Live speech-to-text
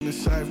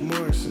is Cypher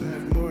Morrison,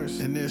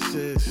 and this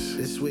is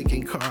This Week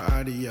in Car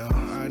Audio.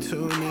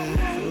 Tune in.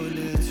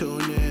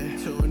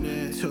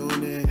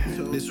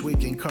 This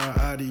Week in Car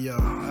Audio.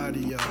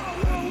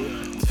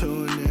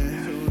 Tune in.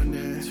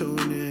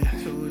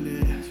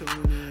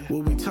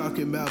 We'll be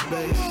talking about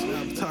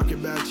bass, talking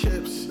about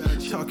chips,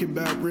 talking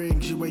about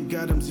rings. You ain't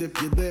got them, zip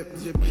your lip.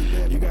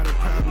 You got a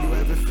problem you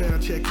haven't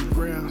found, check your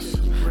grounds.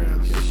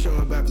 The show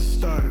about to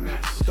start.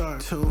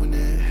 Tune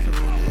in.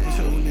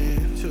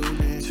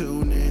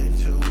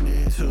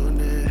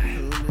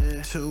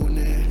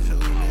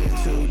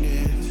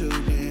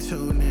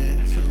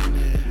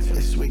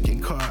 This Week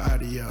in Car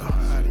Audio.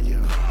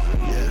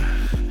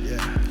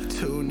 Yeah.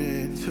 Tune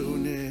in.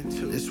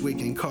 This Week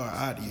in Car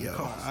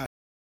Audio.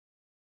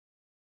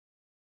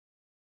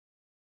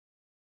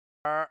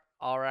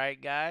 All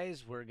right,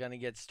 guys, we're going to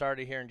get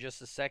started here in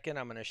just a second.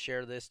 I'm going to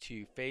share this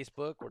to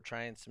Facebook. We're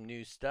trying some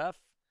new stuff.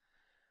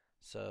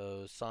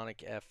 So, Sonic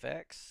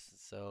FX.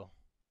 So,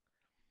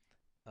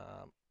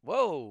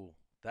 whoa,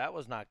 that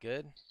was not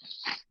good.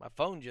 My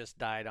phone just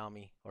died on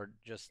me or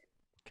just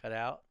cut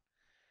out.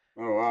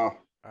 Oh, wow.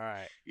 All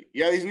right.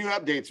 Yeah, these new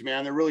updates,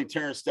 man, they're really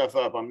tearing stuff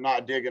up. I'm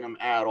not digging them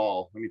at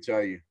all, let me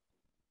tell you.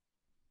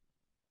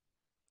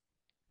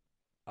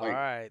 All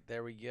right,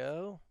 there we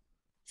go.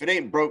 If it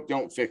ain't broke,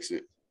 don't fix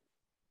it.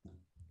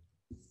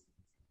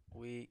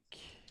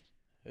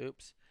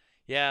 Oops.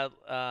 Yeah.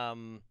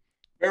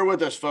 Bear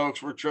with us,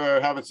 folks. We're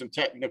having some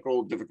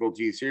technical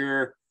difficulties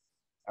here.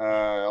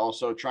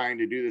 Also trying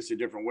to do this a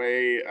different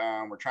way.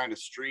 We're trying to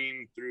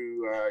stream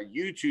through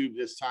YouTube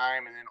this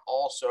time and then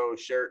also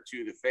share it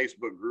to the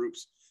Facebook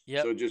groups.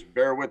 Yep. So just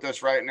bear with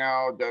us right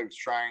now. Doug's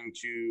trying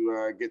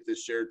to get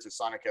this shared to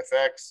Sonic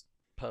FX.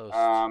 Post.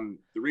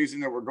 The reason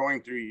that we're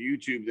going through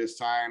YouTube this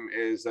time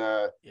is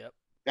Yep.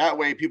 that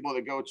way people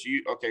that go to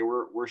you, okay,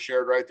 we're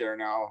shared right there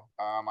now.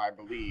 I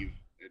believe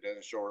it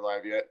doesn't show we're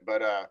live yet,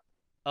 but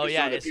oh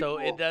yeah, so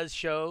it does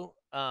show.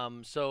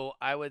 So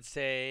I would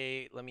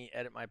say, let me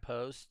edit my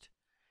post.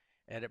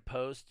 Edit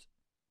post.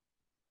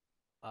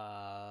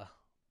 Live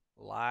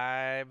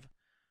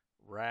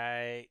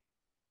right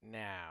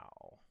now.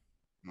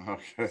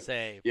 Okay.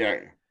 Save. Yeah.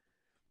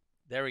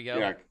 There we go.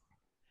 Yeah.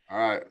 All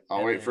right.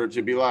 I'll wait for it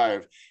to be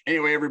live.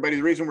 Anyway, everybody,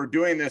 the reason we're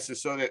doing this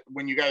is so that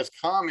when you guys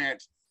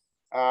comment,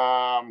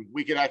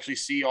 we can actually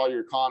see all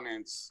your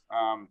comments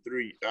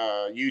through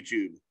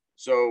YouTube.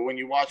 So when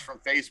you watch from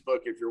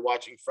Facebook, if you're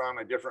watching from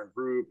a different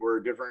group or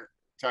a different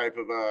type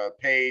of a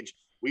page,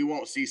 we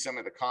won't see some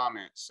of the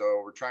comments.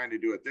 So we're trying to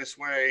do it this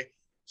way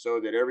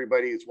so that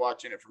everybody that's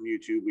watching it from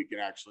YouTube, we can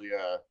actually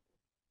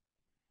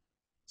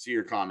see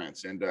your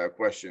comments and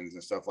questions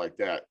and stuff like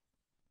that.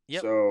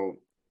 Yep. So,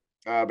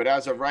 but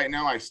as of right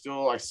now, I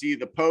see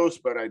the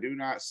post, but I do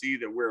not see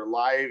that we're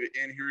live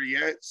in here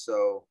yet.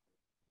 So,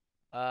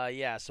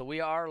 yeah, so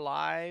we are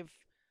live.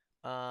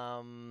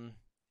 So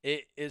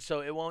it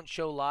won't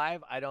show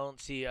live. I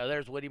don't see.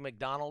 There's Woody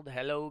McDonald.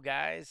 Hello,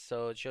 guys.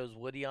 So it shows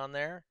Woody on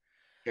there.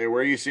 Okay,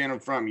 where are you seeing him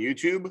from?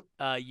 YouTube?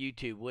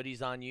 YouTube.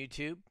 Woody's on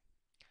YouTube.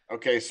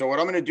 Okay, so what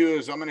I'm going to do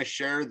is I'm going to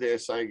share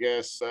this, I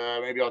guess.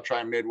 Maybe I'll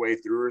try midway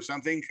through or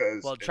something.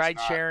 Well, try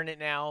sharing it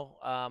now.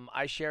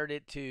 I shared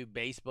it to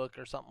Facebook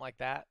or something like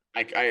that.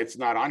 It's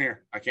not on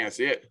here. I can't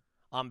see it.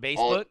 On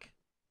Facebook?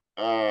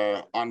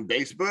 On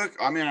Facebook?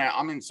 I'm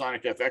in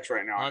Sonic FX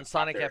right now. On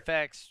Sonic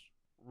FX,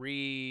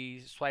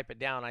 swipe it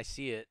down. I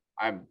see it.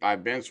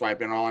 I've been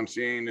swiping. All I'm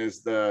seeing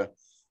is the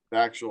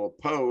actual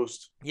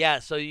post. Yeah,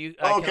 so you.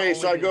 Okay,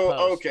 so I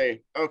go.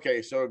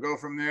 Okay, so go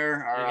from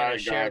there. All right,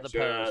 share the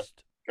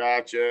post.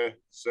 Gotcha.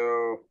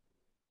 So,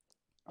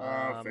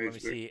 let me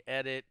see.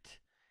 Edit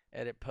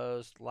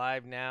post,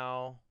 live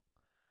now.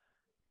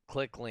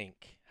 Click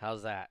link.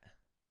 How's that?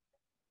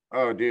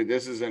 Oh, dude,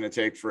 this is gonna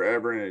take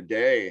forever and a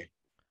day.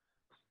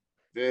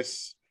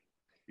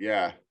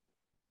 Yeah.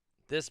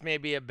 This may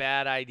be a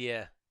bad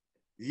idea.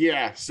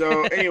 Yeah.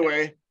 So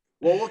anyway,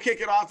 well, we'll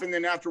kick it off, and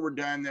then after we're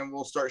done, then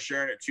we'll start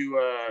sharing it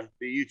to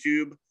the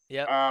YouTube.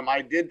 Yep.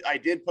 I did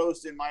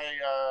post in my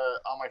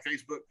on my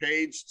Facebook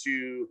page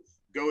to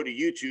go to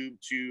YouTube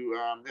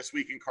to This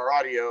Week in Car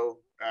Audio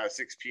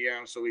 6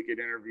 p.m. so we could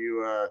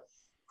interview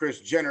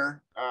Chris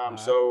Jenner.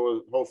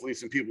 So hopefully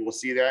some people will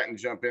see that and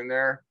jump in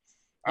there.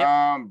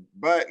 Yep.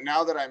 But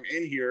now that I'm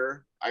in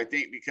here, I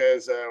think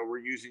because we're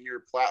using your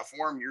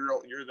platform, you're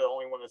the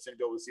only one that's going to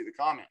be able to see the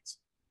comments.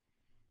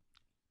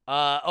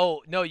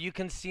 Oh no, you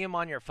can see them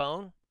on your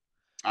phone.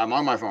 I'm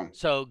on my phone.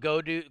 So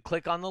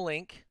click on the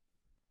link.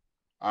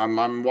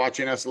 I'm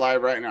watching us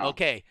live right now.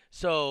 Okay,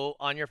 so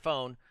on your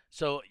phone.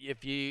 So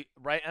if you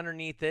right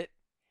underneath it,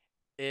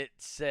 it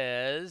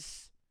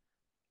says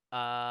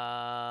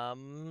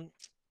live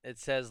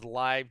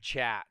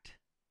chat.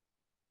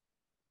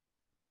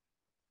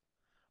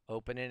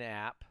 Open an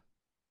app.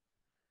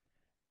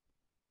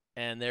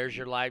 And there's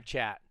your live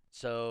chat.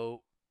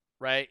 So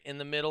right in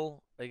the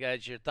middle, you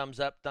got your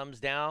thumbs up, thumbs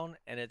down,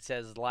 and it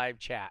says live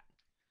chat.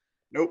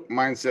 Nope,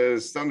 mine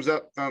says thumbs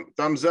up,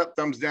 thumbs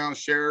down,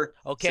 share,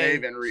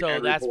 save, and so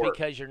that's report.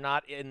 Because you're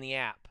not in the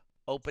app.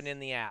 Open in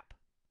the app.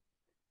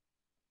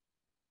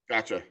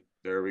 Gotcha.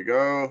 There we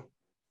go.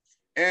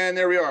 And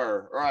there we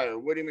are. All right,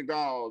 Woody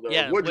McDonald.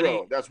 Woodrow.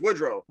 Woody, That's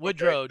Woodrow.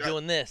 Woodrow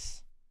doing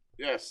this.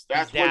 Yes,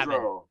 that's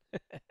Woodrow.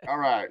 All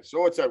right.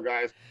 So what's up,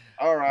 guys?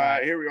 All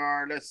right, here we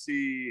are. Let's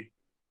see.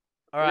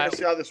 Let's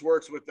see how this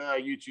works with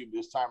YouTube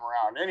this time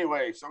around.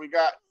 Anyway, so we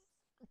got.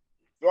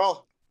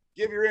 Well,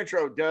 give your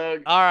intro,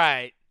 Doug. All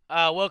right.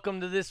 Welcome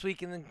to This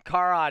Week in the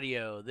Car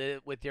Audio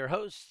with your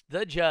host,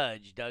 the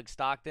Judge, Doug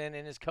Stockton,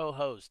 and his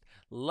co-host,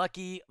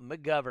 Lucky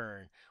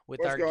McGovern.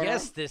 With our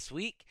guest this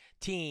week,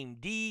 Team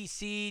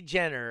DC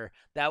Jenner.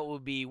 That will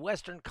be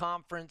Western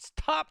Conference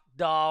top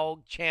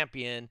dog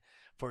champion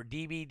for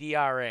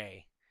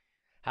DBDRA.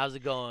 How's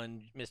it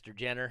going, Mr.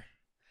 Jenner?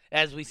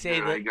 As we say,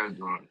 how you guys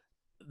doing?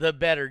 The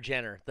better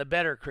Jenner, the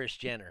better Chris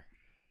Jenner.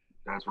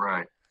 That's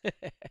right.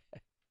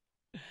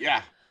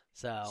 Yeah.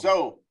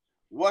 So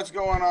what's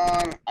going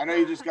on? I know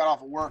you just got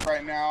off of work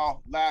right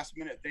now. Last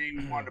minute thing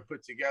we wanted to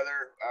put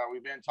together.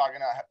 We've been talking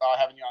about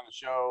having you on the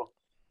show,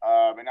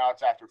 and now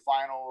it's after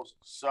finals.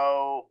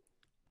 So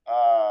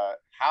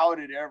how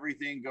did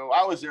everything go?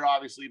 I was there,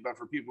 obviously, but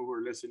for people who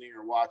are listening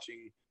or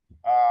watching,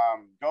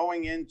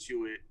 going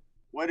into it,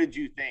 what did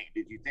you think?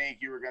 Did you think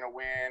you were going to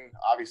win?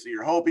 Obviously,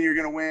 you're hoping you're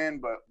going to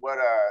win, but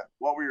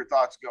what were your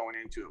thoughts going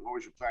into it? What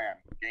was your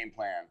game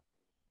plan?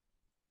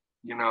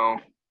 You know,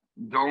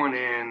 going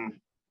in,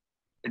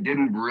 I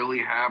didn't really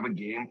have a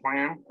game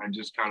plan. I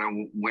just kind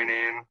of went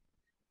in,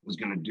 was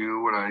going to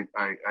do what I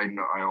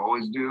know I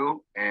always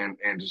do, and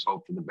just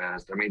hope for the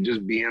best. I mean,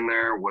 just being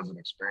there was an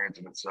experience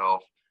in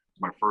itself. It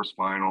was my first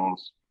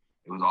finals.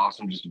 It was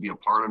awesome just to be a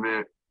part of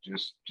it,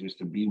 just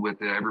to be with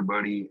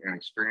everybody and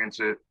experience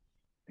it.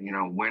 You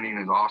know, winning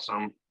is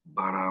awesome,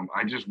 but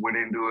I just went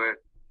into it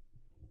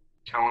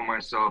telling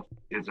myself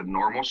it's a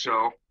normal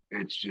show.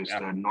 It's just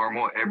a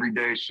normal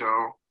everyday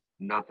show.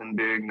 Nothing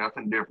big,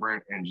 nothing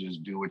different, and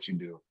just do what you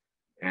do,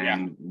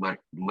 and let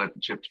the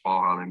chips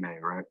fall how they may,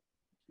 right?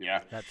 Yeah,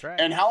 that's right.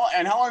 And how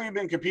long have you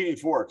been competing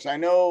for? Because I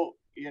know,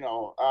 you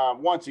know,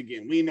 once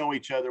again, we know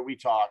each other, we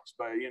talked,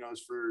 but you know,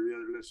 as for the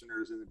other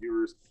listeners and the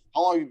viewers,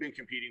 how long have you been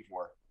competing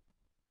for?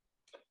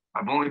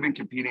 I've only been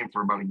competing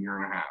for about a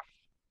year and a half.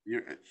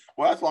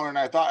 Well, that's longer than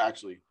I thought.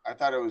 Actually, I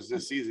thought it was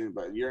this season,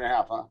 but a year and a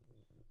half, huh?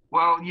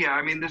 Well, yeah.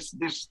 I mean, this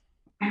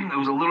it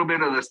was a little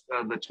bit of this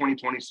the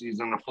 2020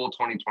 season, the full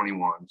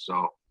 2021.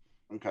 So,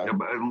 okay, yeah,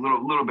 but a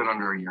little bit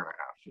under a year and a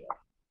half. Yeah.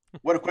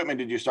 What equipment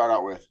did you start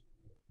out with?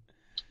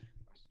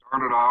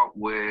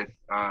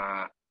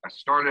 I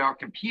started out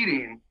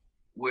competing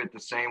with the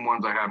same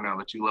ones I have now,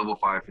 the two level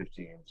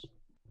 515s.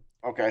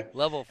 Okay,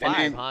 level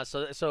 5, huh?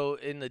 So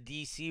in the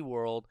DC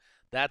world,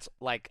 that's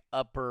like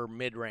upper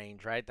mid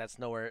range, right? That's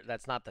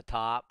not the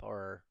top,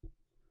 or.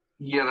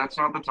 Yeah, that's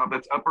not the top.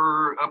 That's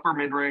upper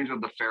mid range of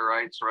the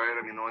ferrites, right?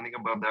 I mean, the only thing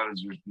above that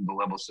is the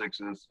level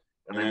 6s,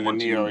 and then the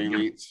Neo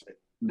Elites.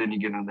 Then you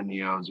get into the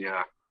Neos,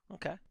 yeah.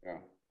 Okay, yeah,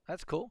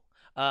 that's cool.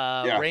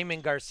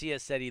 Raymond Garcia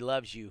said he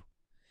loves you.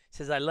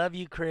 Says, "I love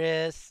you,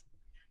 Chris."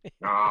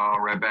 Oh,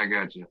 right back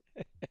at you.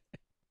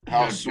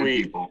 How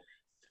sweet.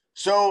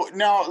 So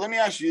now let me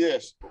ask you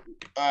this,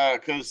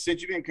 because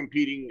since you've been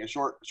competing a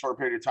short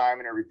period of time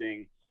and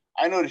everything,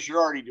 I noticed you're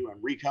already doing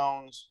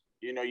recones.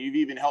 You know, you've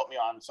even helped me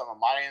on some of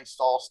my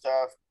install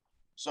stuff.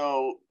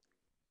 So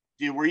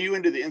were you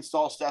into the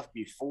install stuff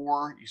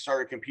before you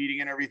started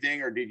competing and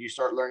everything, or did you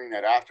start learning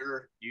that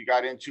after you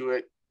got into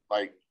it?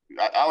 Like,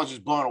 I was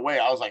just blown away.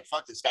 I was like,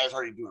 fuck, this guy's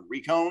already doing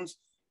recones,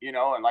 you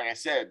know? And like I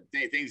said,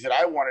 things that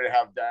I wanted to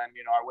have done,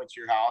 you know, I went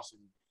to your house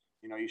and,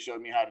 you know, you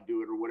showed me how to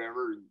do it or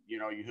whatever, you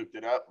know, you hooked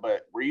it up.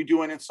 But were you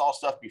doing install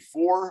stuff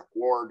before,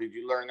 or did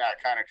you learn that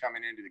kind of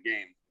coming into the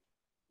game?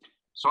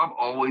 So I've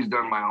always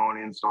done my own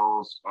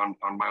installs on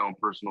my own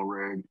personal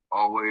rig,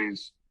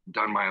 always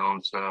done my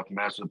own stuff,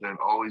 messed with it,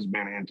 always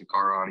been into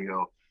car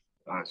audio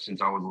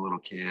since I was a little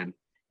kid.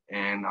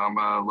 And I'm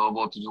a low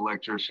voltage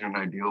electrician.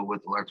 I deal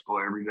with electrical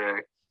every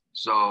day.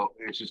 So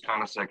it's just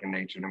kind of second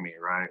nature to me,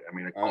 right? I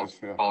mean, it falls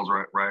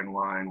right in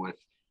line with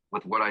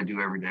what I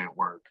do every day at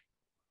work.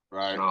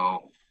 Right.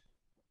 So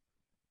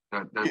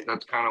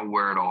that's kind of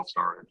where it all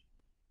started.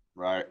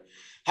 Right.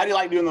 How do you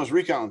like doing those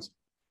recones?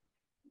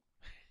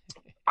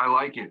 I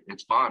like it.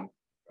 It's fun.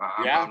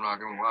 Yeah. I'm not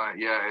gonna lie.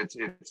 Yeah, it's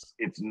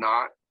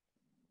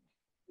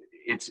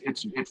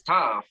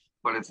tough,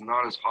 but it's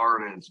not as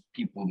hard as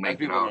people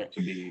make it out to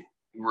be.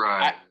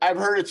 Right. I've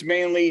heard it's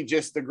mainly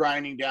just the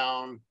grinding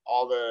down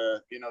all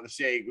the, you know, the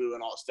CA glue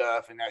and all that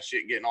stuff, and that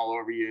shit getting all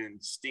over you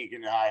and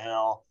stinking to high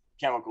hell,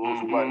 chemicals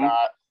and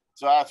whatnot.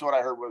 So that's what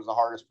I heard was the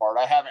hardest part.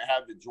 I haven't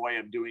had the joy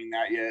of doing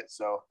that yet.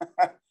 So,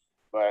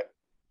 but.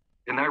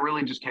 And that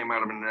really just came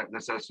out of a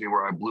necessity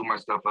where I blew my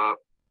stuff up.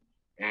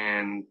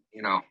 And,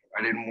 you know,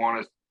 I didn't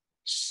want to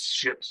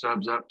ship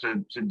subs up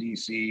to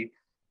DC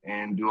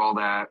and do all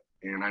that.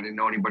 And I didn't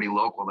know anybody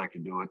local that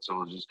could do it.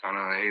 So it was just kind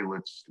of, hey,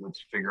 let's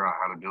figure out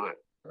how to do it.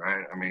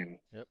 Right. I mean,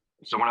 if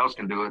someone else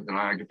can do it, then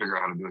I can figure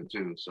out how to do it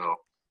too. So,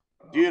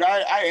 dude,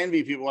 I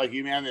envy people like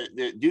you, man,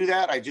 that do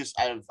that.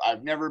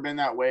 I've never been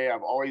that way.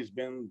 I've always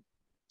been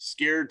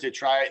scared to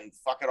try it and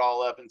fuck it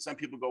all up. And some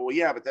people go, well,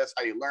 yeah, but that's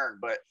how you learn.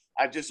 But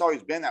I've just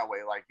always been that way.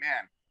 Like,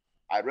 man,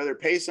 I'd rather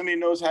pay somebody who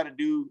knows how to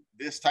do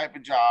this type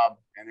of job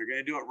and they're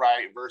going to do it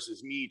right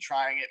versus me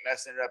trying it,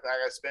 messing it up.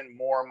 I got to spend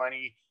more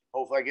money.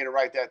 Hopefully I get it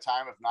right that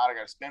time. If not, I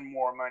got to spend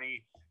more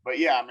money. But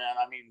yeah, man,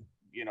 I mean,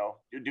 you know,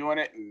 you're doing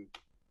it and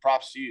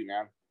props to you,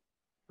 man.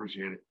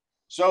 Appreciate it.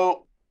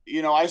 So,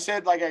 you know, I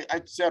said, like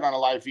I said on a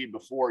live feed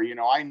before, you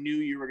know, I knew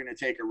you were going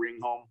to take a ring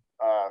home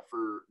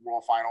for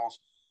World Finals.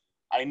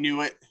 I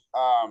knew it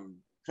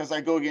because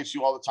I go against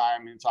you all the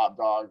time in Top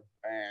Dog.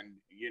 And,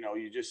 you know,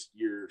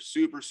 you're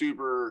super,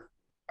 super,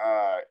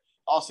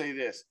 I'll say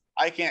this.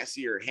 I can't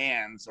see your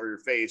hands or your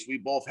face. We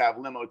both have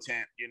limo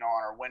tint, you know,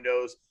 on our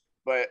windows,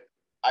 but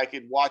I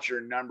could watch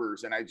your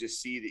numbers and I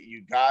just see that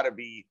you gotta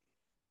be,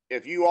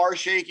 if you are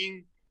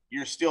shaking,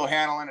 you're still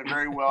handling it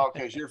very well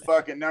because your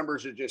fucking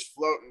numbers are just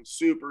floating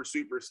super,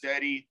 super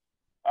steady.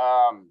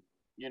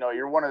 You know,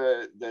 you're one of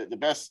the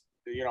best,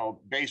 you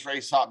know, base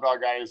race Top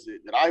Dog guys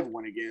that I've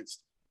won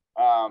against.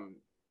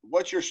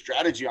 What's your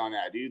strategy on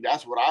that, dude?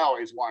 That's what I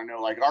always want to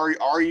know. Like,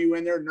 are you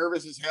in there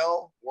nervous as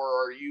hell,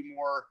 or are you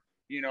more,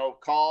 you know,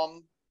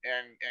 calm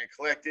and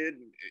collected,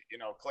 and, you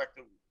know,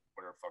 collective,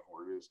 whatever fucking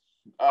word it is?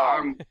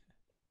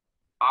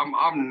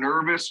 I'm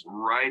nervous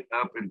right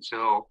up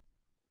until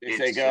They it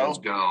say says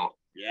go.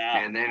 Yeah.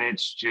 And then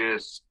it's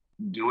just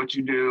do what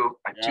you do.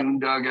 I tune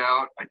Doug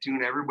out. I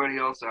tune everybody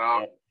else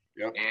out.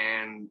 Yep.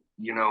 And,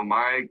 you know,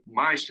 my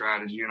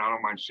strategy, and I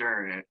don't mind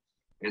sharing it,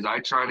 is I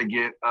try to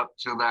get up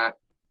to that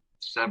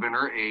 7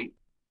 or 8,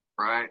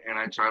 right? And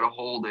I try to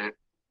hold it.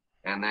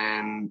 And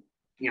then,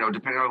 you know,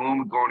 depending on who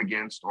I'm going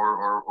against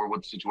or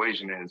what the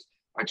situation is,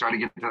 I try to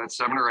get to that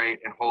 7 or 8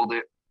 and hold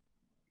it.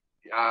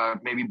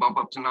 Maybe bump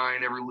up to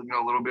 9 every, you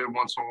know, a little bit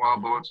once in a while,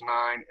 go up to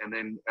 9. And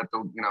then at the,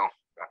 you know,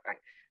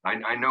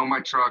 I know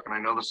my truck and I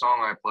know the song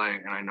I play,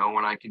 and I know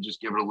when I can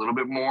just give it a little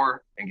bit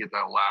more and get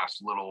that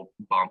last little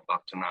bump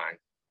up to 9.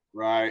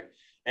 Right.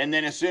 And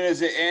then as soon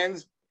as it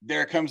ends,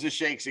 there comes the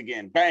shakes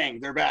again. Bang,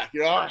 they're back.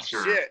 You're, oh,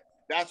 sure. Shit.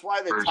 That's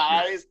why the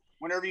ties,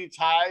 whenever you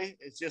tie,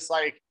 it's just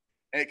like,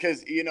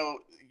 because, you know,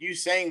 you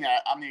saying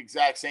that, I'm the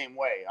exact same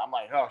way. I'm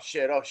like, oh,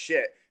 shit.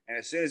 And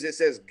as soon as it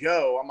says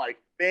go, I'm like,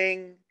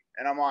 bing,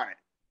 and I'm on it.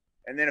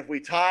 And then if we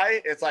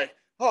tie, it's like,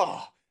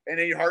 oh, and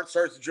then your heart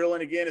starts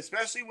drilling again,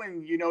 especially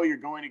when, you know, you're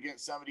going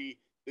against somebody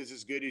that's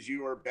as good as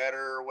you or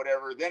better or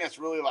whatever. Then it's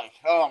really like,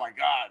 oh, my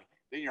God.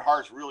 Then your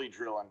heart's really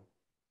drilling.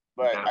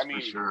 But, that's I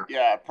mean, sure.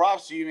 Yeah,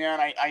 props to you, man.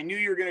 I knew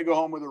you were going to go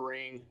home with a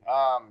ring.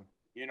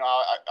 You know,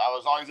 I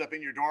was always up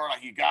in your door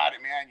like, you got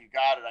it, man. You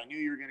got it. I knew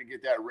you were going to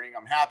get that ring.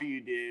 I'm happy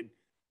you did.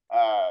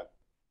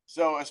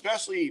 So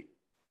especially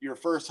your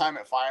first time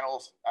at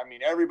finals. I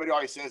mean, everybody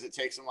always says it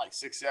takes them like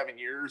 6-7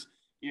 years.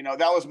 You know,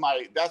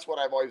 that's what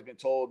I've always been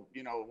told.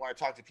 You know, when I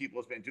talk to people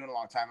who's been doing it a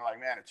long time, they're like,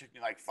 man, it took me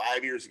like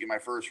 5 years to get my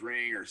first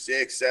ring, or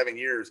 6-7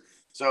 years.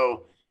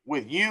 So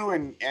with you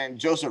and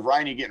Joseph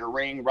Riney getting a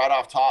ring right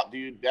off top,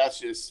 dude, that's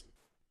just,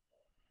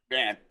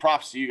 man,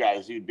 props to you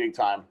guys, dude. Big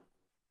time.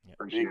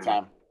 Big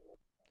time.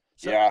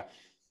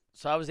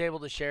 So I was able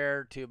to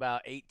share to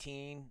about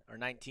 18 or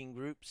 19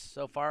 groups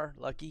so far,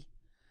 Lucky.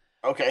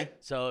 Okay.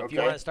 So if you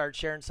want to start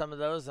sharing some of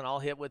those, and I'll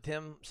hit with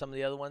him some of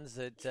the other ones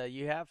that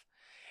you have.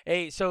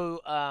 Hey,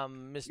 so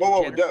Mr.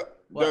 Whoa, Jenner,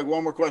 Doug,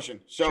 one more question.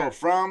 So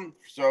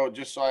sure.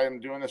 Just so I'm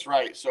doing this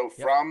right. So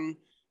from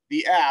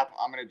the app,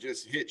 I'm going to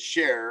just hit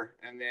share,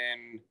 and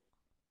then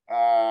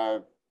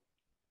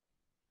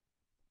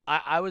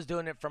I was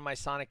doing it from my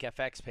Sonic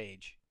FX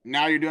page.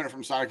 Now you're doing it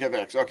from Sonic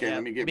FX. Okay,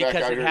 let me get back out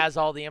here. Because it has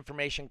all the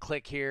information,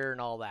 click here and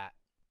all that.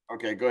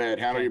 Okay, go ahead.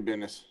 Handle your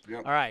business.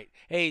 Yep. All right.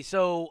 Hey,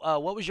 so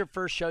what was your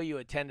first show you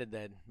attended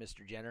then,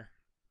 Mr. Jenner?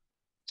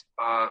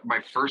 My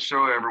first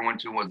show I ever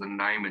went to was the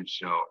Nyman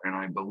show. And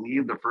I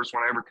believe the first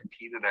one I ever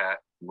competed at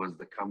was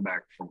the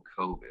comeback from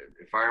COVID,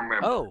 if I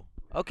remember. Oh,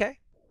 okay.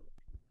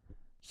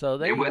 So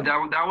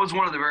that was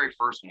one of the very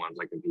first ones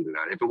I competed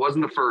at. If it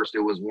wasn't the first, it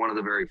was one of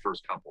the very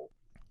first couple.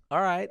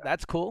 All right,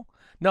 that's cool.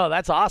 No,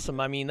 that's awesome.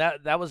 I mean,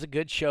 that was a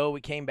good show.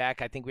 We came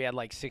back. I think we had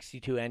like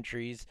 62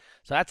 entries.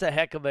 So that's a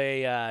heck of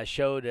a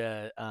show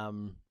to,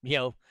 you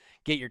know,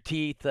 get your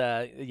teeth,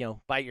 you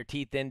know, bite your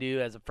teeth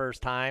into as a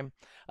first time.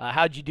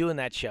 How'd you do in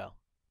that show?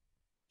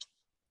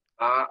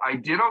 I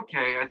did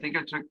okay. I think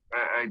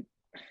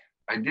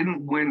I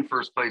didn't win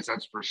first place,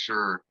 that's for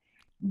sure.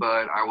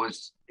 But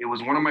it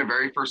was one of my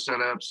very first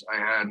setups. I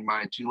had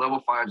my 2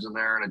 level 5s in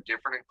there and a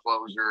different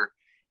enclosure.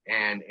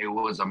 And it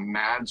was a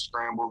mad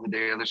scramble the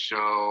day of the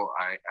show.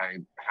 I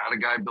had a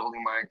guy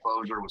building my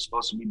enclosure. It was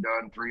supposed to be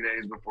done 3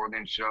 days before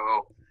the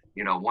show.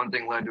 You know, one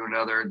thing led to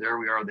another. There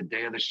we are, the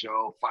day of the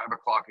show, 5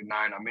 o'clock at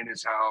night. I'm in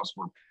his house.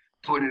 We're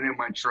putting it in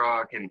my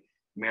truck. And,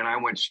 man, I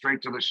went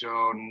straight to the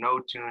show.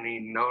 No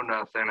tuning, no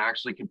nothing. I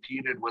actually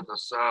competed with a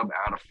sub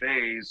out of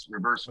phase,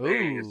 reverse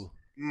phase.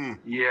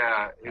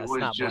 Yeah, it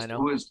was just,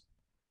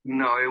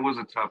 bueno. It was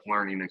a tough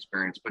learning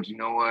experience. But you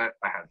know what?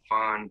 I had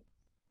fun.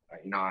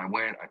 You know, I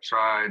went, I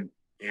tried,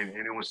 and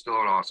it was still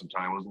an awesome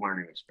time. It was a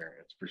learning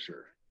experience for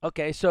sure.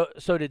 Okay, so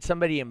did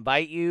somebody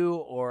invite you,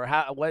 or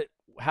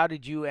how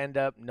did you end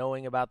up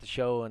knowing about the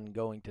show and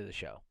going to the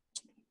show?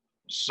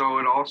 So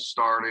it all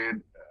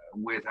started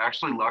with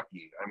actually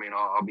Lucky. I mean,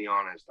 I'll be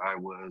honest. I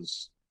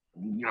was,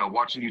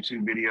 watching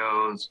YouTube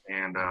videos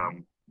and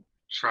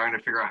trying to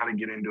figure out how to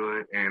get into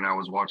it. And I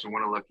was watching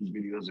one of Lucky's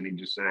videos, and he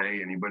just said,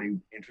 "Hey, anybody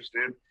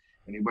interested?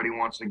 Anybody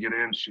wants to get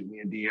in? Shoot me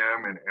a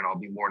DM, and I'll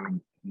be more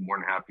than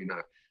happy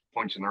to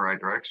point you in the right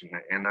direction."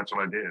 And that's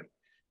what I did.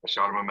 I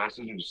shot him a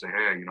message and just say,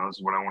 "Hey, this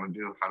is what I want to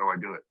do. How do I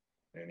do it?"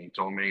 And he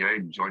told me, "Hey,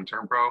 join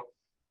Turn Pro.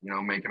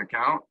 Make an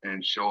account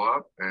and show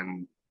up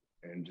and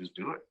just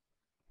do it."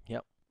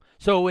 Yep.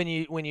 So when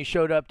you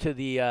showed up to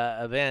the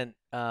event,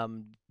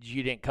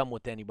 you didn't come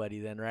with anybody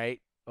then,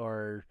 right?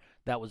 Or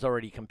that was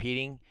already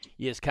competing?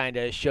 You just kind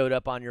of showed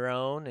up on your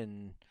own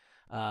and,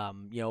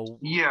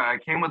 Yeah, I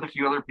came with a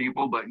few other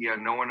people, but yeah,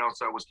 no one else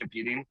that was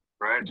competing,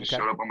 right? Just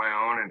showed up on my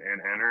own and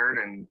entered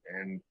and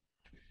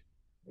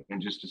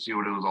just to see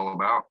what it was all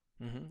about.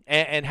 Mm-hmm.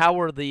 And how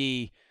were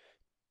the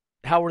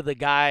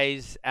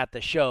guys at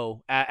the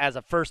show as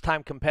a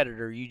first-time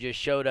competitor? You just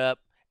showed up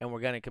and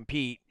were going to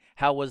compete.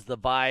 How was the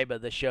vibe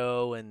of the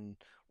show and,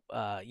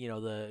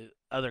 the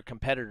other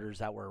competitors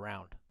that were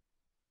around?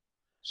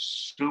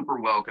 Super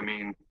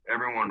welcoming.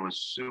 Everyone was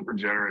super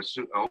generous,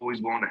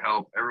 always willing to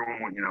help.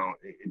 Everyone,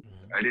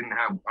 I don't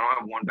have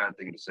one bad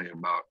thing to say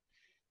about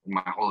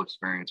my whole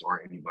experience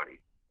or anybody.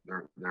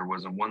 There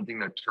wasn't one thing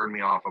that turned me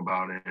off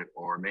about it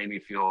or made me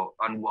feel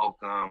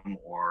unwelcome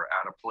or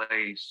out of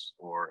place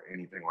or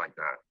anything like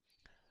that.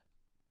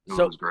 It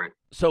was great.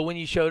 So when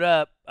you showed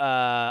up,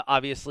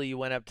 obviously you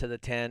went up to the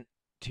tent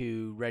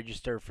to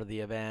register for the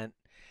event.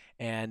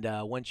 And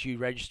once you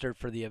registered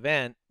for the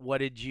event, what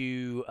did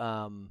you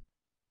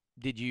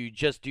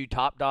just do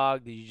Top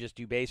Dog? Did you just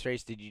do base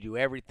race? Did you do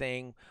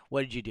everything?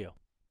 What did you do?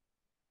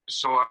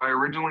 So I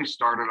originally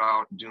started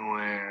out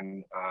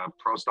doing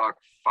Pro Stock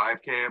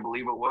 5K, I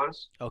believe it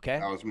was. Okay.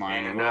 That was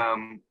mine.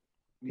 And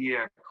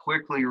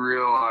quickly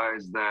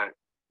realized that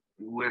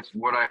with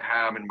what I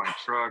have in my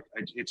truck,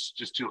 it's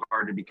just too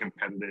hard to be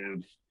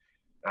competitive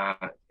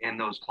in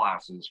those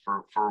classes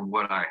for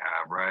what I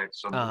have, right?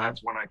 So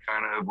that's when I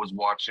kind of was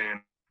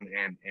watching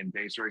and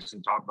base race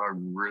and Top Dog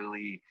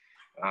really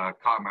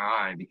caught my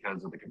eye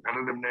because of the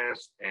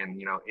competitiveness,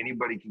 and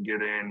anybody can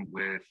get in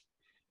with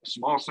a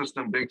small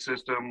system, big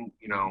system,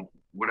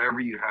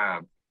 whatever you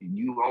have,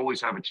 you always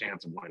have a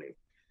chance of winning.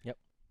 Yep.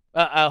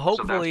 Hopefully,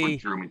 so that's what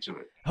drew me to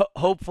it.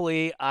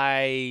 Hopefully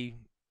I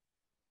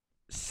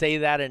say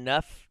that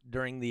enough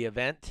during the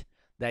event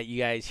that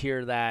you guys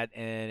hear that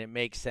and it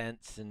makes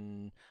sense,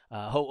 and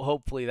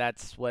hopefully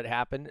that's what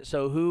happened.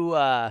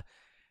 So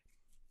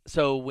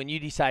so when you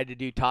decided to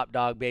do Top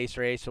Dog base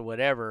race or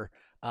whatever,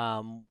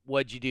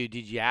 what'd you do?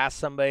 Did you ask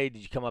somebody?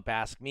 Did you come up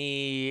ask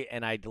me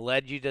and I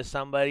led you to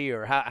somebody,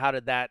 or how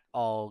did that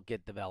all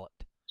get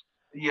developed?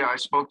 Yeah, I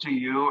spoke to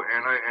you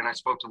and I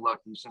spoke to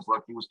Lucky, since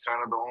Lucky was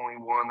kind of the only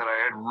one that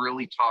I had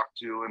really talked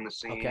to in the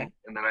scene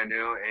and that I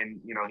knew. And,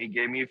 he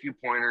gave me a few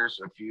pointers,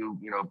 a few,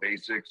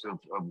 basics of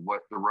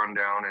what the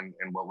rundown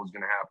and what was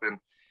going to happen.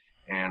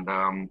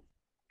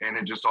 And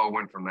it just all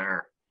went from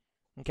there.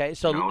 Okay.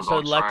 So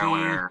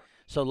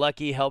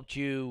Lucky helped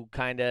you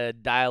kind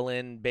of dial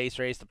in base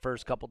race the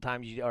first couple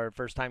times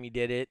first time you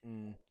did it,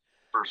 and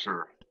for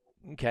sure.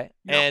 Okay.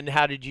 Yep. And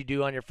how did you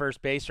do on your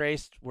first base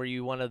race? Were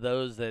you one of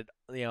those that,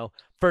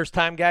 first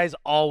time guys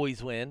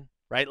always win,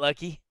 right,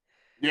 Lucky?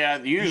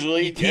 Yeah,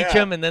 usually. You teach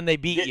them and then they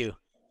beat you.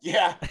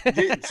 Yeah.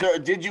 So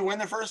did you win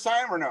the first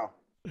time or no?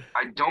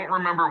 I don't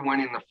remember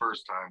winning the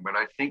first time, but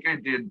I think I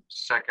did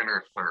second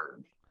or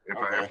third,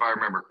 if I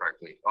remember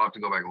correctly. I'll have to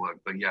go back and look.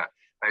 But yeah,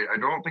 I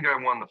don't think I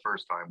won the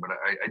first time, but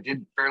I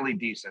did fairly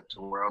decent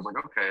to where I was like,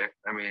 okay,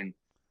 I mean,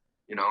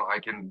 I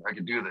can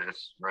do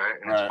this, right?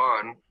 And it's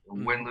fun.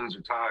 Win, lose,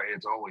 or tie,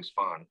 it's always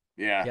fun.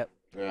 Yeah. Yep.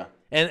 Yeah.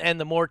 And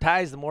the more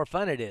ties, the more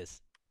fun it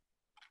is.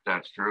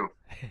 That's true.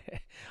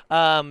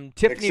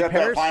 Tiffany except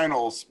Paris. At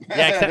finals.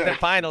 Yeah, except at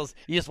finals.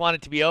 You just want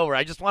it to be over.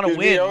 I just want to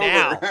win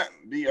now.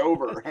 Be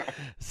over.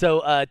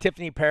 So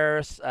Tiffany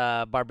Paris,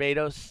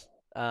 Barbados.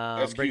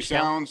 SQ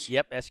Sounds.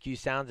 Yep, SQ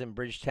Sounds in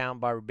Bridgetown,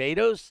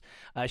 Barbados.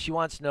 She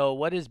wants to know,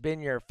 what has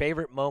been your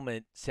favorite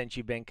moment since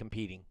you've been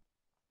competing?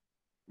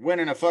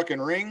 Winning a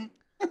fucking ring.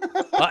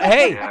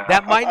 Hey,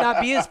 that might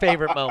not be his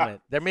favorite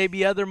moment. There may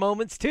be other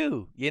moments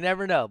too. You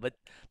never know. But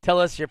tell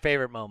us your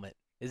favorite moment.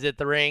 Is it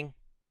the ring?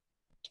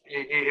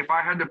 If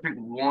I had to pick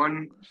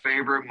one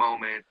favorite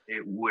moment,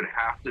 it would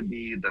have to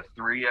be the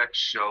 3X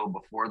show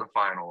before the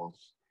finals,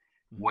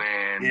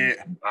 when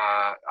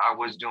I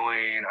was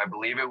doing, I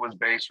believe it was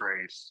base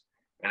race,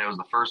 and it was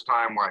the first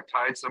time where I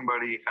tied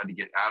somebody, had to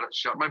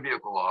shut my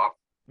vehicle off,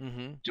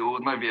 do it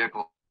with my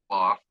vehicle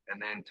off,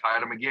 and then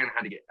tied them again,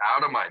 had to get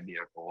out of my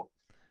vehicle.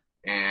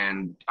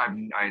 And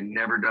I'd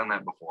never done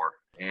that before,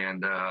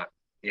 and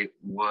it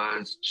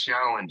was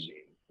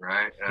challenging,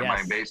 right? Yes.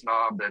 My base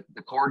knob, that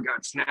the cord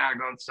got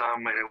snagged on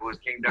some, and it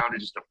came down to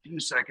just a few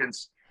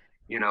seconds,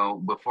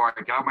 before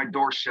I got my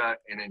door shut,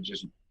 and it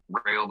just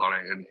railed on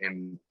it,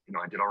 and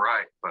I did all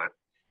right. But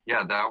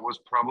yeah, that was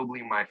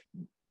probably my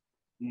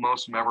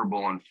most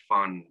memorable and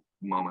fun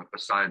moment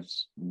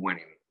besides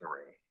winning the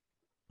ring.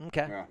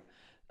 Okay.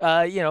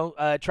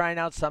 Trying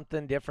out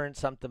something different,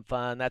 something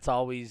fun. That's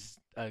always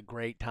a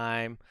great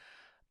time.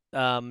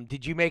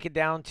 Did you make it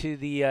down to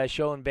the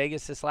show in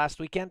Vegas this last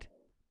weekend?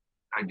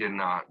 I did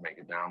not make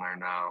it down there.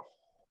 No,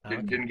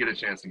 Okay. didn't get a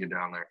chance to get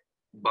down there.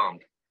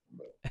 Bummed.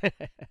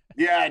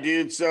 Yeah,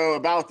 dude. So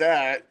about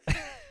that,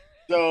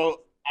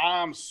 so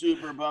I'm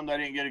super bummed I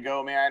didn't get to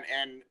go, man.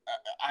 And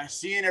I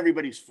seeing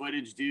everybody's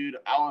footage, dude.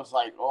 I was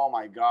like, oh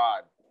my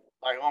god,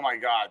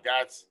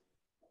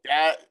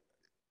 that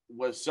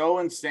was so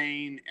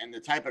insane. And the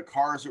type of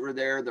cars that were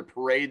there, the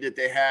parade that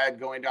they had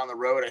going down the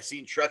road. I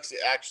seen trucks that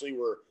actually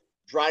were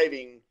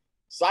driving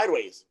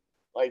sideways,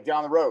 like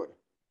down the road.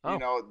 Oh. You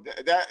know,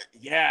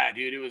 yeah,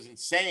 dude, it was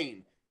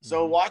insane.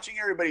 So watching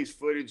everybody's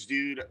footage,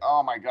 dude,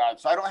 oh my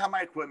god. So I don't have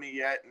my equipment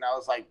yet, and I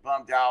was like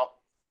bummed out.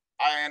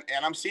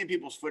 And I'm seeing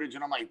people's footage,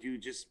 and I'm like,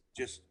 dude, just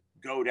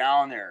go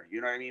down there. You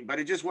know what I mean? But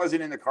it just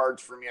wasn't in the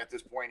cards for me at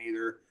this point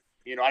either.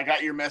 You know, I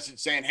got your message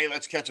saying, hey,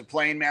 let's catch a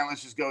plane, man.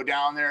 Let's just go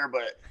down there.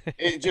 But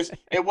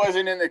it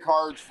wasn't in the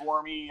cards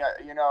for me,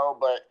 you know.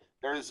 But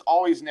there's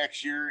always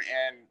next year,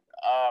 and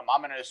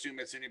I'm going to assume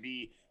it's going to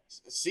be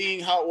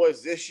seeing how it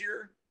was this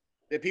year.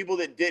 The people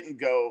that didn't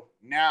go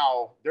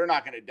now, they're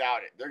not going to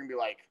doubt it. They're going to be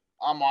like,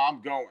 I'm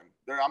going.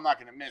 I'm not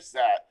going to miss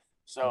that.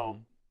 So,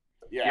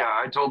 yeah.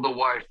 I told the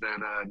wife that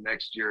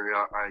next year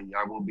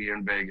I will be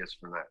in Vegas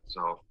for that.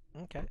 So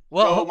okay.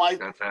 Well,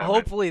 so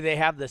hopefully they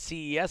have the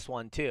CES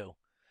one too.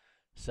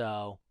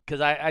 So, because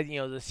I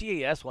the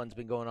CES one's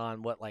been going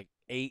on like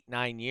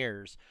 8-9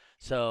 years.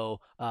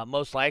 So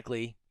most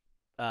likely,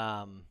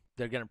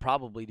 they're going to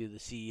probably do the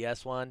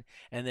CES one,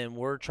 and then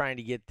we're trying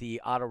to get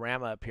the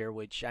Autorama up here,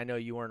 which I know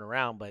you weren't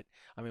around, but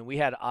I mean, we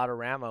had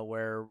Autorama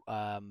where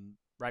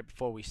right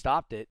before we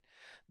stopped it,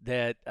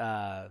 that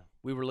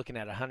we were looking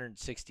at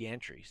 160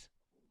 entries.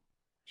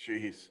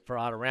 Jeez. For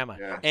Autorama.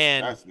 Yeah,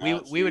 and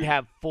we would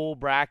have full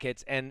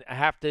brackets and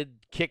have to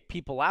kick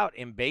people out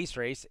in base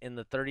race in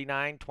the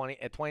 29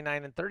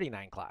 and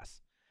 39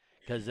 class.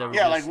 Because there were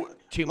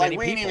too many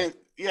people.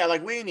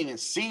 We ain't even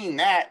seen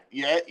that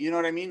yet. You know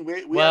what I mean? We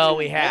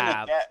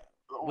have.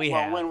 We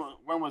have.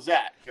 When was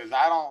that? Because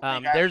I don't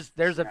think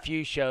there's a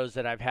few shows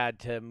that I've had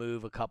to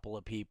move a couple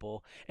of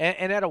people.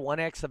 And at a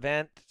 1X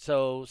event,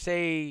 so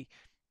say,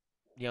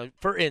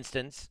 for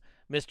instance,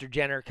 Mr.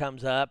 Jenner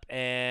comes up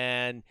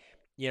and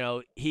he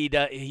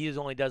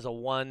only does a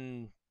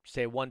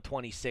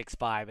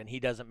 126.5, and he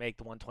doesn't make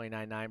the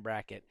 129.9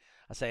 bracket.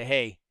 I say,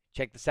 hey,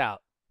 check this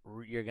out.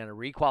 You're going to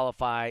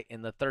requalify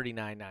in the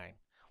 39.9.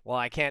 Well,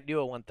 I can't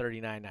do a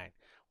 139.9.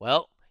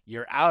 Well,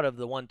 you're out of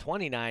the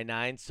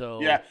 129.9,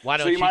 so why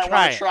don't you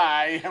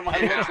try it? You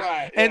might want to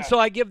try it. And so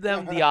I give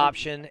them the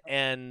option,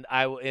 and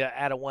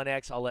at a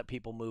 1X, I'll let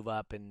people move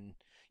up and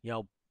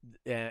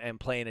and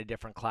play in a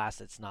different class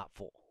that's not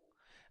full.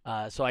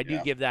 So I do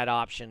give that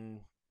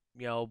option.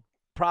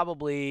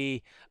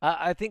 Probably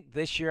I think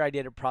this year I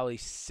did it probably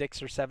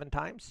 6 or 7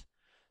 times.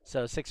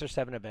 So 6 or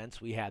 7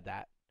 events we had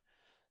that.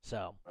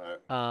 So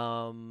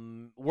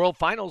World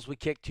Finals we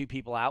kicked 2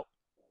 people out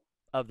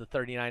of the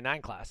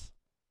 39.9 class.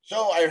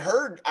 So I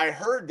heard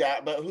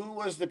that, but who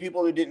was the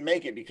people who didn't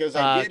make it? Because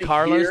I did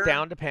Carlos hear...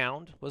 Down to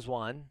Pound was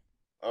one.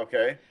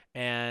 Okay.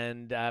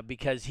 And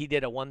because he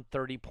did a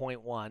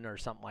 130.1 or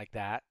something like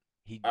that.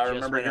 I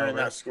remember hearing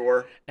that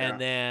score.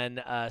 And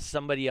then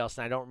somebody else,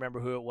 and I don't remember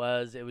who it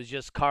was. It was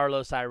just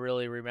Carlos I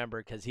really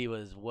remember because he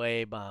was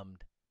way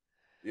bummed.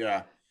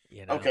 Yeah.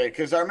 Okay,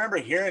 because I remember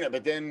hearing it,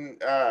 but then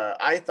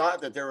I thought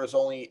that there was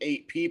only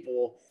 8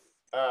 people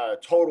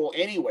total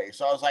anyway.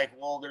 So I was like,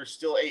 well, there's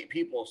still 8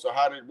 people. So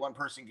how did one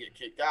person get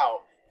kicked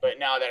out? But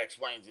now that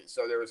explains it.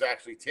 So there was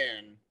actually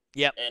 10.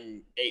 Yep.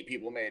 And 8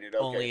 people made it.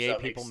 Okay, only 8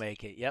 people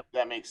make it. Yep.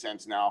 That makes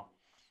sense now.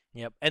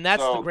 Yep. And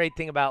that's the great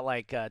thing about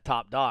like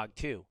Top Dog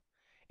too,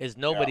 is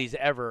nobody's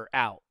ever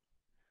out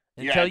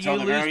until you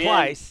lose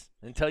twice.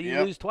 Until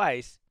you lose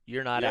twice,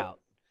 you're not out.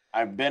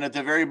 I've been at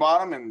the very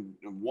bottom and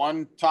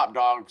won Top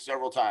Dog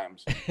several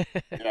times.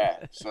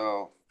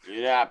 So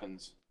it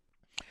happens.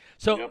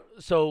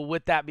 So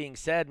with that being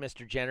said,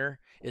 Mr. Jenner,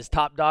 is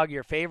Top Dog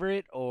your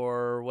favorite,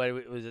 or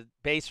what was it?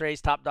 Base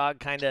race, Top Dog,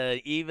 kind of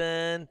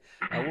even?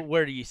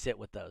 Where do you sit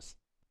with those?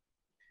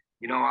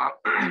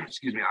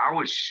 Excuse me. I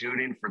was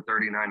shooting for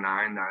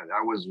 39.9.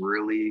 That was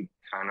really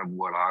kind of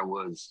what I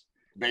was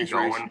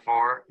going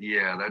for.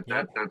 Yeah,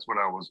 that's what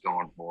I was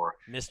going for.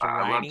 Mr.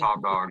 I love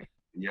Top Dog.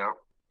 Yep.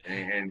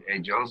 And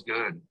Joe's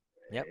good.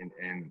 Yep.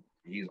 And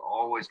he's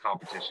always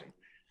competition.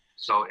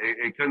 So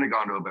it couldn't have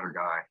gone to a better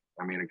guy.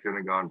 I mean, it couldn't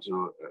have gone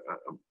to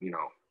a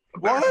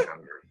better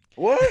competitor.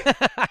 What?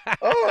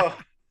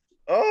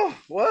 Oh,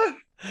 what?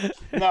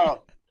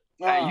 No.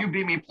 Hey, you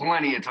beat me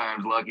plenty of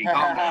times, Lucky.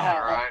 Calm down,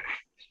 all right?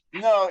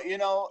 No,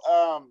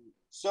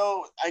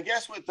 so I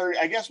guess with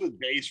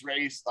base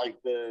race,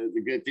 like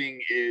the good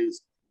thing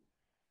is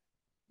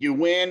you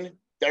win,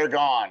 they're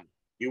gone.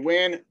 You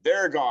win,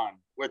 they're gone.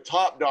 With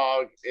Top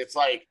Dog, it's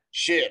like,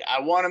 shit, I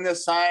won him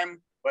this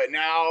time, but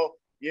now,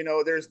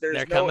 there's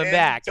they're coming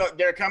back. So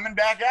they're coming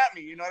back at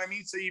me. You know what I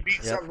mean? So you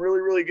beat some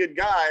really, really good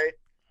guy.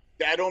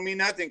 That don't mean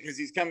nothing because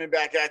he's coming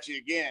back at you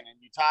again. And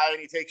you tie and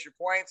he takes your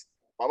points.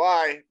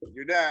 bye-bye,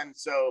 you're done.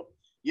 So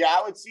yeah,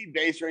 I would see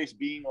base race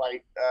being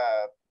like,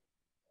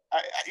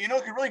 it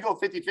could really go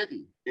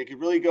 50-50. It could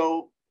really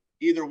go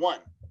either one.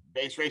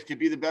 Base race could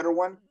be the better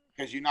one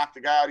because you knock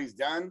the guy out, he's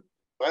done.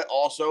 But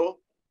also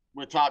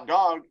with Top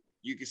Dog,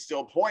 you can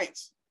still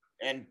points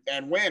and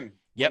win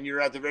when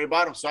you're at the very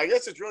bottom. So I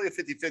guess it's really a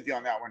 50-50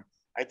 on that one.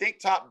 I think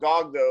Top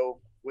Dog, though,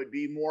 would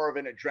be more of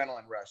an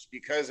adrenaline rush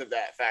because of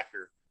that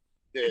factor.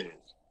 That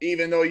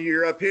even though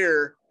you're up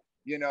here,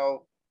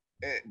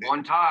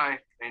 one tie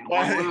and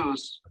one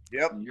lose.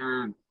 Yep.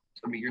 You're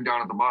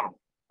down at the bottom,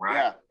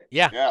 right?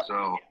 Yeah.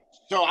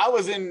 So I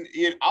was in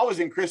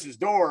Chris's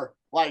door,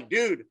 like,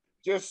 dude,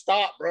 just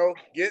stop, bro.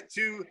 Get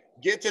to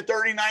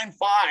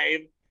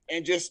 39.5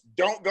 and just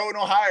don't go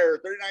no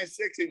higher,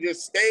 39.6, and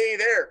just stay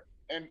there.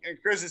 And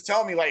Chris is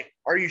telling me, like,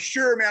 are you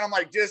sure, man? I'm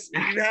like, just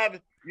you have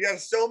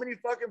so many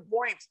fucking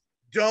points.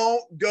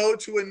 Don't go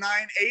to a 9.8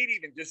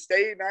 even. Just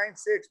stay at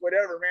 9.6,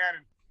 whatever,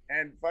 man.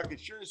 And fucking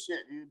sure as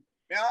shit, dude.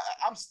 Man,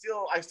 I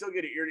still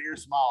get an ear-to-ear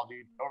smile,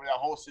 dude, over that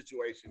whole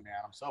situation,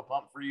 man. I'm so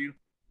pumped for you.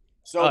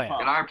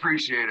 Pumped. And I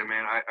appreciate it,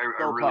 man. I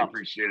really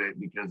appreciate it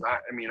because I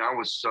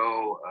was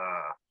so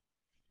I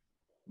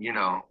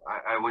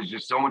was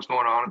just so much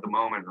going on at the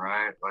moment,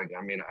 right? Like,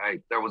 I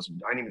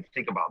didn't even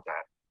think about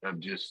that. Of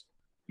just,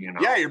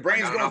 Yeah, your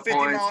brain's going 50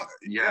 miles.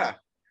 Yeah.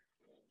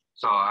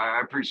 So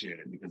I appreciate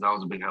it because that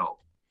was a big help.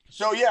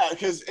 So yeah,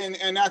 because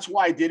and that's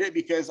why I did it,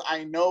 because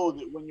I know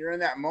that when you're in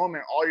that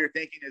moment, all you're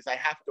thinking is I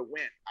have to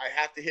win. I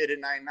have to hit a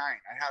 9.9. I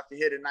have to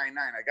hit a 9.9.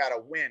 I gotta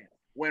win.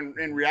 When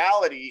in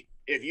reality,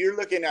 if you're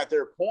looking at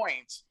their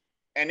points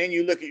and then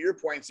you look at your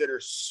points that are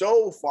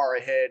so far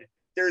ahead,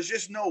 there's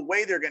just no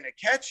way they're gonna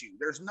catch you.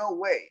 There's no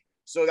way.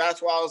 So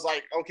that's why I was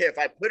like, okay, if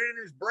I put it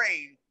in his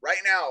brain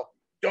right now,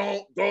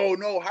 don't go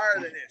no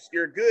higher than this.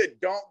 You're good.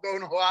 Don't go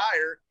no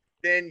higher,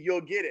 then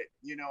you'll get it.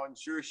 And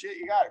sure as shit,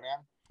 you got it,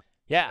 man.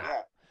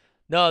 Yeah.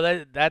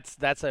 No,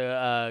 that's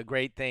a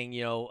great thing.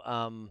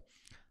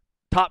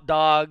 Top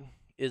Dog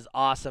is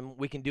awesome.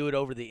 We can do it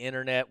over the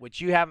internet, which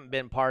you haven't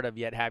been part of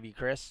yet, have you,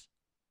 Chris?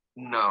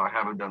 No, I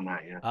haven't done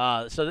that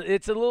yet. So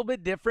it's a little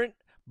bit different,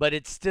 but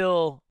it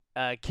still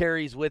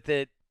carries with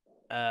it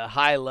a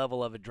high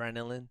level of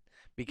adrenaline.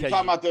 Because you're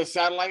talking about the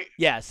satellite?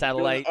 Yeah,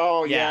 satellite.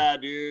 Oh, yeah,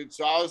 dude.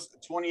 So I was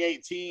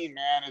 2018,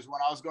 man, is when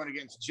I was going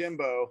against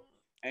Jimbo,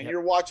 and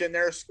you're watching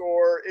their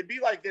score. It'd be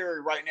like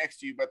they're right next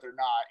to you, but they're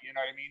not. You know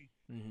what I mean?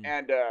 Mm-hmm.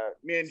 And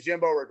me and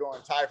Jimbo were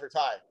going tie for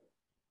tie.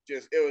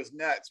 It was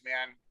nuts,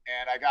 man.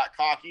 And I got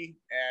cocky,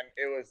 and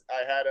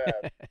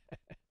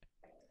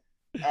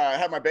I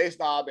had my bass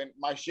knob, and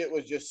my shit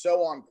was just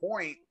so on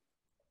point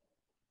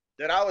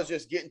that I was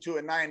just getting to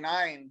a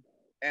 9.9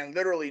 and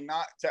literally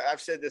I've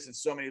said this in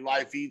so many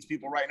live feeds.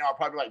 People right now are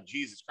probably like,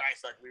 Jesus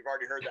Christ, like we've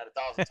already heard that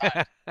 1,000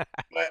 times.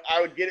 But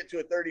I would get it to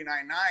a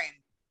 39.9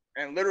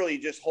 and literally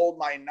just hold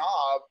my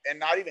knob and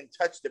not even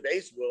touch the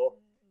bass wheel.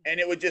 And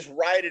it would just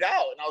ride it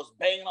out. And I was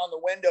banging on the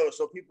window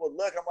so people would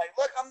look. I'm like,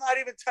 look, I'm not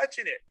even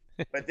touching it.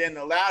 But then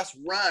the last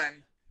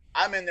run,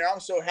 I'm in there.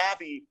 I'm so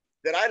happy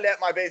that I let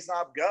my bass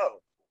knob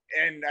go.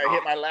 And I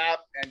hit my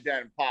lap and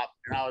then pop.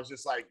 And I was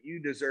just like,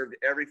 you deserved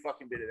every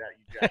fucking bit of that,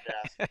 you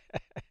jackass.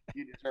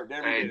 You deserved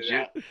every bit of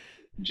that.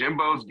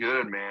 Jimbo's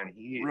good, man.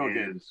 He Real is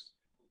good.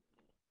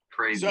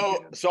 Crazy.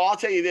 So I'll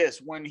tell you this: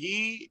 when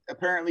he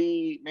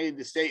apparently made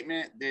the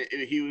statement that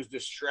he was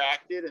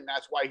distracted, and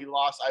that's why he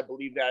lost, I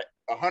believe that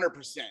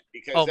 100%.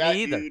 Because that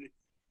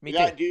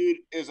dude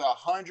is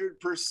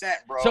 100%,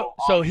 bro.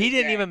 So he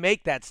didn't even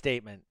make that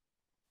statement.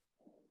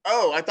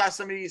 Oh, I thought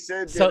somebody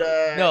said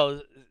that.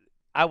 No,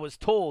 I was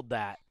told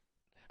that.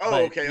 Oh,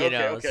 but, okay.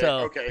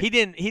 He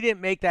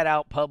didn't make that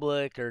out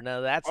public or none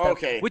of that stuff.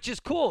 Okay. Which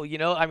is cool, He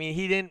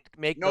didn't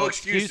make no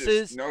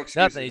excuses. No excuses.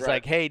 Nothing. He's right.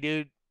 like, hey,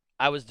 dude,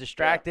 I was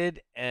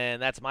distracted,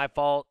 and that's my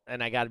fault,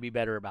 and I got to be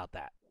better about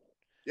that.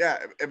 Yeah,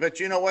 but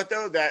you know what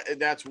though?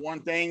 That's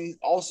one thing.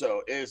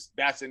 Also, is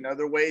that's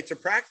another way to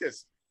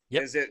practice.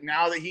 Yep. Is that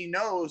now that he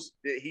knows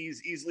that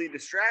he's easily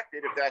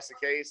distracted, if that's the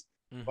case,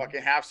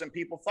 fucking have some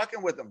people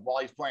fucking with him while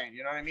he's playing.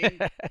 You know what I mean?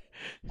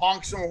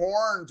 Honk some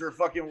horns or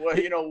fucking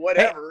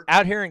whatever. Hey,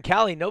 out here in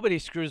Cali, nobody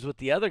screws with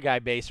the other guy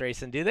base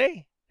racing, do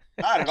they?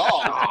 Not at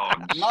all.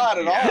 Not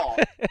at all.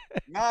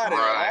 Not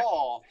at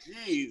all.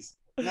 Jeez.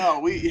 No,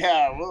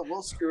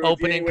 we'll screw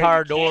opening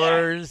car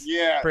doors.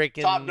 Yeah,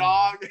 freaking Top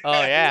Dog. Oh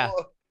yeah,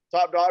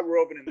 Top Dog. We're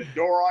opening the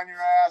door on your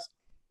ass.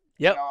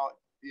 Yep.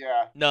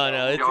 Yeah.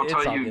 No, it's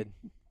all good.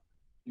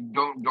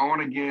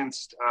 Going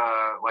against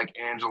like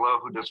Angelo,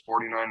 who does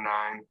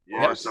 49.9,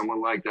 or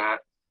someone like that,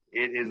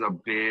 it is a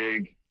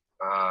big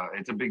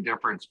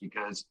difference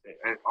because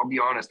I'll be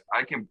honest,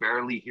 I can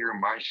barely hear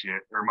my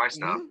shit or my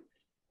stuff.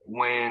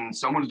 When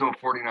someone's doing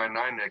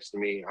 49.9 next to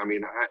me, I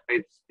mean,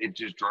 it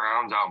just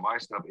drowns out my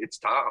stuff. It's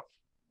tough.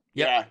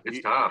 Yeah,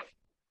 it's tough.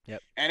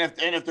 Yep. And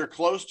if they're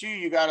close to you,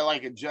 you got to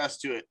like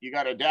adjust to it. You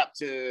got to adapt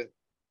to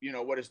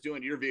what it's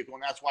doing to your vehicle,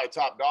 and that's why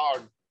Top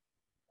Dog,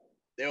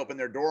 they open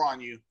their door on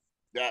you.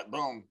 That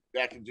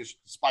can just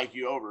spike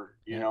you over.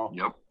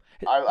 Yep.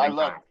 I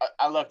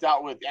lucked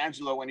out with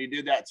Angelo when he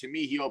did that to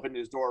me. He opened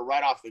his door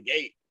right off the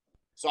gate.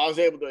 So I was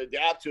able to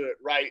adapt to it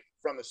right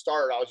from the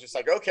start. I was just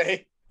like,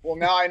 okay, well,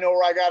 now I know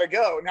where I got to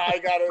go. Now I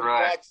got to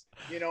watch,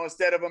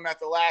 instead of them at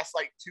the last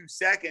like 2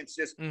 seconds,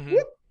 just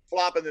whoop,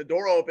 flopping the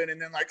door open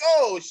and then like,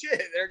 oh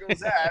shit, there goes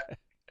that.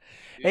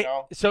 Hey,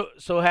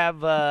 so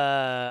have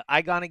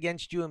I gone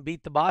against you and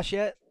beat the boss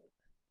yet?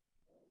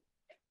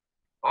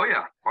 Oh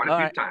yeah, quite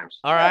a few times.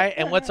 All right,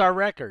 and what's our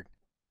record?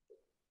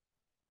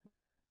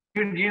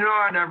 You know,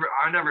 I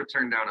never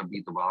turned down a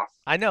beat the boss.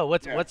 I know.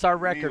 What's our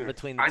record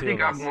between the two? I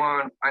think of us? I've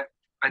won.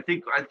 I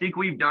think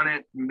we've done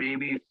it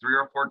maybe 3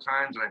 or 4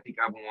 times, and I think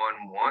I've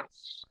won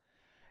once.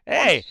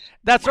 Hey,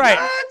 that's right.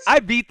 I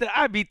beat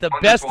the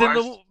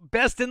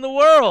best in the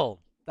world.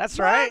 That's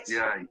right.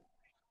 Yeah,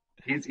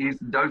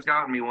 Doug's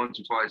gotten me once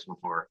or twice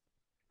before.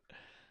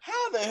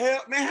 How the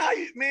hell,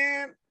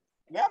 man?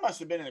 That must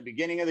have been in the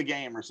beginning of the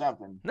game or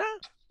something.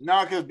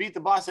 No, because Beat the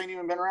Boss ain't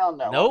even been around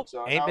that long.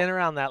 Nope, ain't been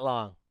around that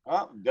long.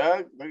 Oh,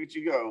 Doug, look at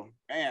you go,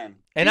 man.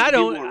 And I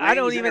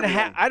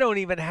don't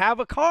even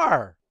have a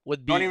car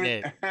with beating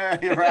it.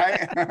 You're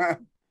right.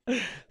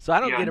 So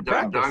I don't get a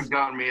practice. Doug's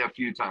gotten me a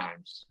few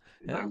times.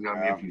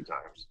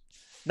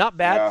 Not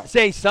bad.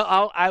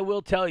 Yeah. I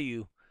will tell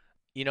you,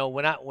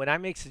 when I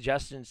make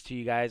suggestions to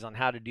you guys on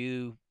how to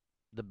do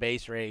the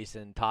base race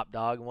and Top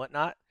Dog and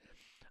whatnot,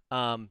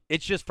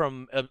 it's just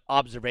from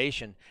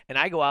observation. And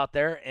I go out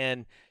there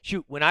and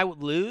shoot. When I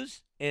would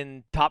lose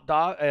in Top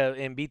Dog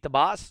and Beat the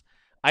Boss,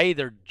 I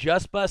either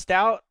just bust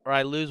out or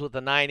I lose with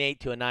a 9.8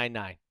 to a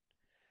 9.9.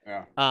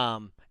 Yeah.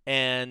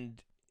 And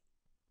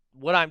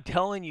what I'm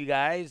telling you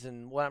guys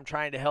and what I'm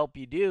trying to help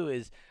you do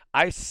is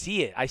I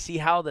see it. I see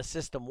how the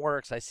system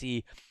works. I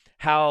see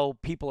how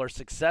people are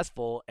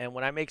successful. And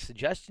when I make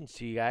suggestions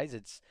to you guys,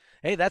 it's,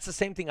 hey, that's the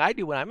same thing I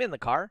do when I'm in the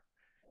car.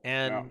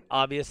 And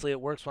obviously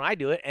it works when I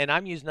do it. And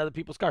I'm using other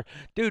people's cars.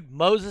 Dude,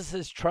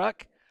 Moses's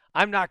truck,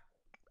 I'm not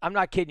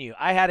kidding you.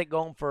 I had it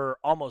going for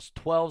almost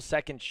 12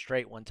 seconds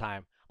straight one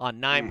time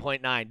on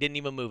 9.9. Didn't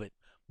even move it.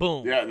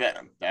 Boom.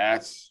 Yeah,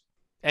 that's.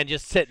 And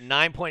just sitting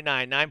 9.9,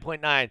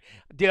 9.9.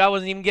 Dude, I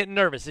wasn't even getting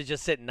nervous. It's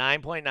just sitting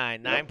 9.9,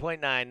 9.9,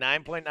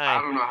 9.9.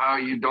 I don't know how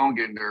you don't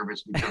get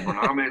nervous because when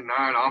I'm at 9,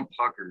 I'm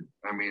puckered.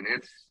 I mean,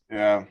 it's.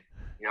 Yeah,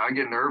 I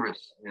get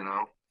nervous,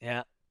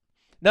 Yeah.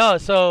 No,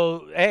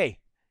 so, hey,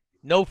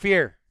 no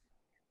fear.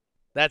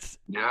 That's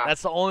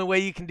the only way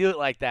you can do it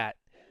like that.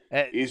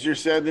 Easier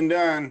said than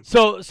done.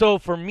 So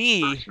for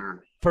me,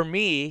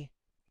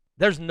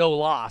 there's no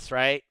loss,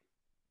 right?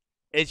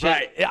 It's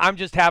just I'm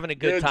just having a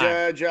good time.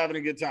 Judge, having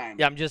a good time.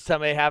 Yeah, I'm just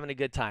having a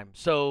good time.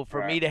 So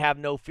for me to have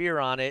no fear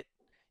on it,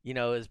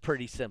 is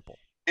pretty simple.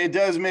 It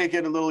does make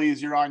it a little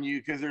easier on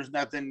you because there is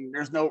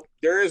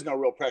no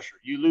real pressure.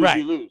 You lose,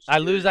 you lose. I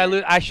lose.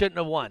 I shouldn't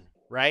have won,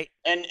 right?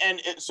 And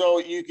so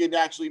you could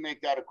actually make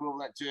that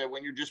equivalent to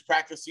when you're just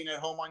practicing at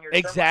home on your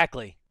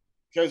exactly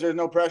because there's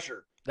no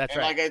pressure. That's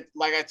right.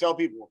 Like I tell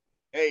people,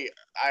 hey,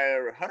 I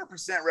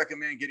 100%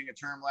 recommend getting a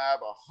Term Lab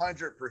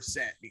 100%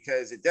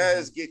 because it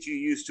does get you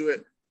used to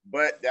it,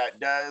 but that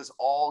does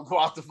all go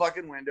out the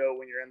fucking window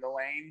when you're in the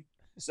lane.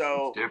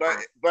 So,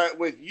 but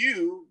with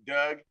you,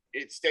 Doug,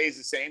 it stays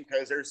the same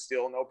because there's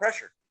still no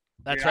pressure.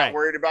 That's You're not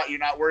worried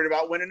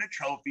about winning a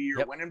trophy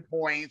or winning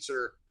points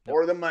or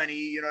the money.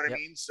 You know what I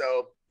mean?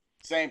 So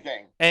same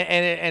thing.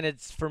 And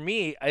it's for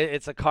me,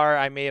 it's a car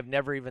I may have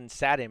never even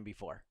sat in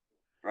before.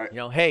 Right.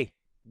 Hey,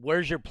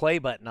 where's your play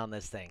button on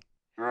this thing?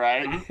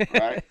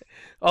 Right.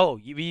 Oh,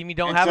 you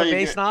don't have a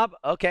bass knob?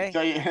 Okay.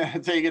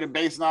 Until you get a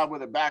bass knob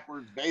with a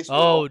backwards bass wheel.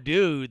 Oh,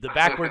 dude, the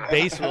backward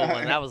bass wheel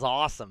one. That was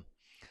awesome.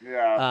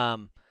 Yeah.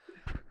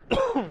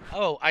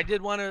 I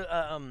did want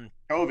to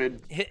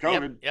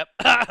COVID. Yep.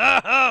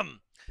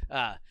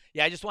 I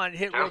just wanted to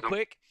hit real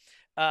quick.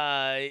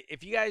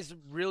 If you guys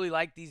really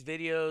like these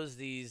videos,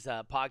 these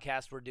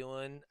podcasts we're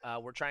doing,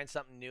 we're trying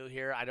something new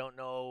here. I don't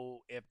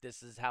know if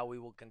this is how we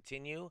will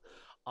continue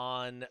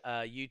on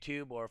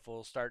YouTube or if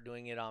we'll start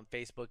doing it on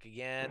Facebook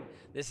again.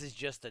 This is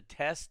just a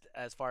test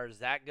as far as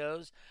that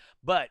goes.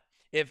 But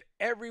if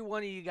every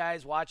one of you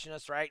guys watching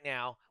us right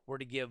now were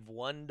to give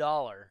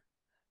 $1,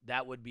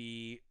 that would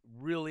be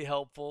really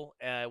helpful.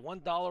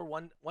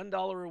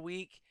 $1 a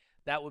week.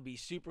 That would be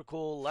super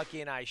cool.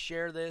 Lucky and I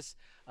share this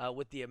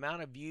with the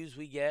amount of views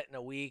we get in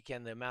a week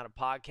and the amount of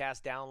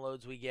podcast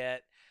downloads we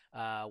get.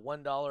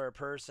 $1 a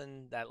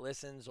person that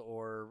listens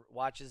or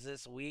watches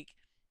this a week.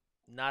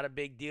 Not a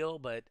big deal,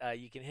 but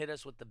you can hit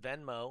us with the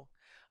Venmo.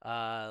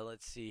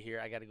 Let's see here.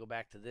 I got to go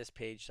back to this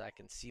page so I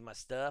can see my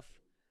stuff.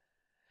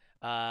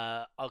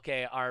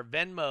 Okay, our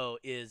Venmo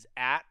is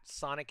at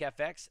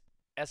SonicFX,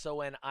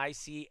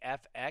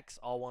 SonicFX,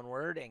 all one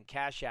word, and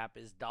Cash App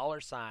is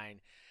 $SonicFX,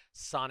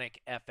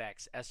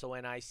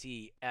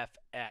 SonicFX.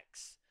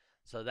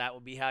 So that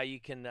would be how you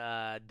can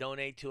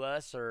donate to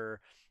us or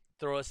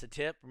throw us a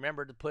tip.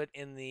 Remember to put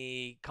in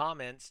the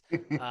comments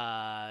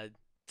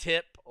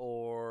tip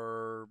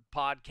or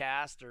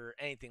podcast or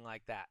anything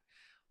like that.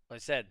 Like I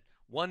said,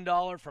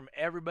 $1 from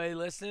everybody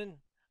listening.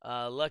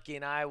 Lucky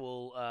and I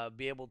will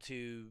be able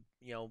to,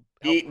 help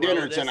eat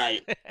dinner this.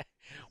 tonight.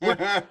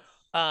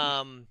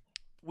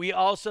 We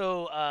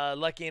also,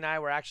 Lucky and I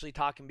were actually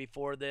talking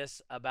before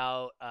this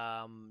about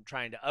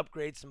trying to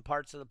upgrade some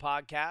parts of the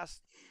podcast.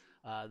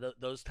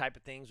 Those type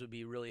of things would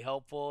be really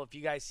helpful. If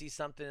you guys see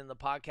something in the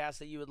podcast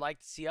that you would like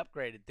to see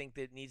upgraded, think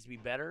that it needs to be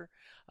better,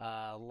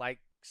 like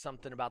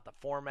something about the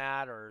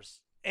format or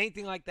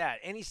anything like that,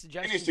 any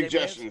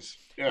suggestions?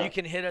 Yeah. You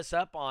can hit us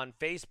up on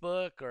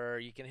Facebook, or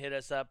you can hit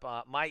us up.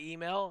 My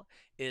email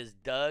is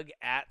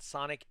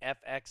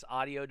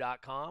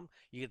doug@sonicfxaudio.com.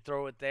 You can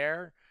throw it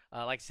there.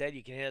 Like I said,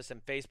 you can hit us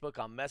on Facebook,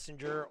 on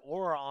Messenger,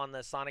 or on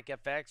the Sonic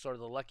FX or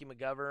the Lucky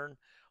McGovern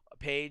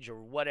page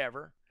or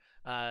whatever.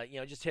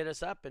 Just hit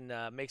us up and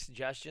make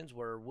suggestions.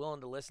 We're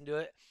willing to listen to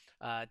it.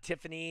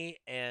 Tiffany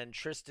and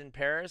Tristan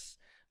Paris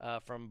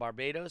from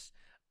Barbados,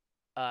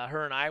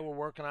 her and I were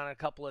working on a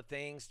couple of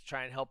things to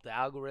try and help the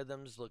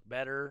algorithms look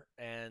better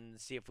and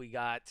see if we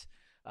can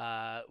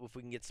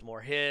get some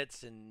more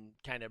hits and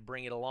kind of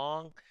bring it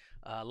along.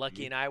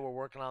 Lucky and I were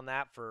working on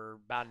that for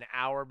about an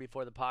hour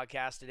before the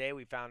podcast today.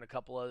 We found a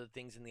couple other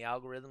things in the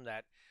algorithm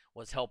that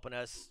was helping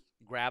us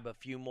grab a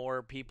few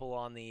more people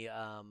on the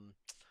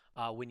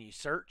when you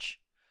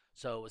search.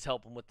 So it was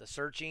helping with the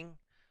searching.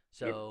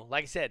 So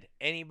like I said,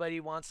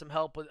 anybody wants some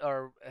help with,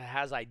 or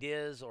has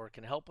ideas or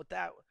can help with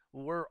that,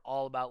 we're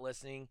all about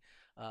listening.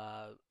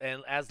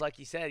 And as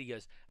Lucky said,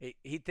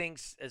 he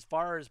thinks as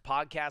far as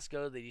podcasts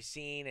go that he's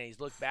seen and he's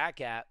looked back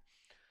at,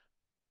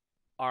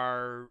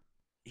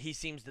 he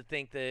seems to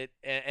think that,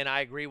 and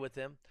I agree with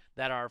him,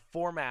 that our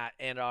format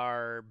and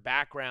our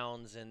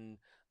backgrounds and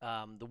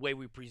the way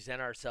we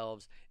present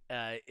ourselves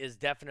is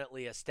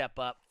definitely a step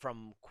up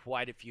from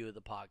quite a few of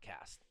the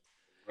podcasts.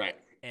 Right.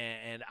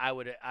 And I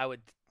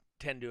would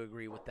tend to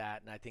agree with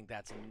that, and I think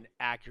that's an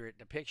accurate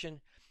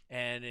depiction.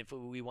 And if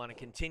we want to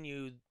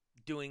continue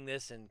doing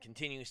this and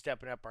continue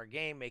stepping up our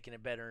game, making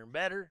it better and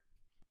better,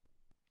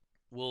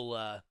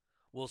 we'll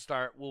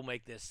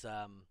make this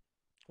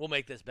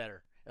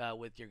better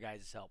with your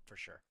guys' help for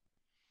sure.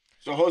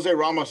 So Jose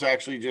Ramos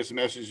actually just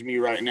messaged me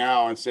right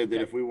now and said that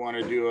if we want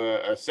to do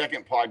a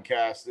second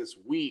podcast this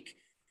week,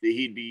 that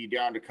he'd be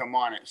down to come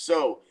on it.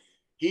 So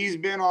he's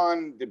been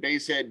on the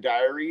Basehead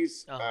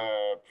Diaries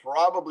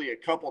probably a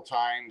couple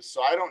times.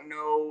 So I don't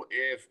know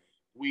if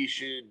we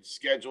should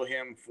schedule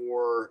him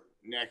for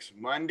next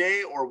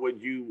Monday, or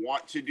would you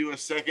want to do a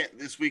second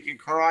This Week in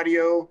Car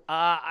Audio?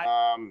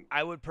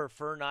 I would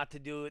prefer not to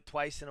do it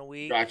twice in a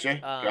week.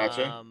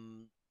 Gotcha.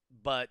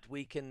 But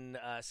we can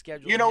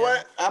schedule. You know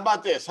what? How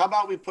about this? How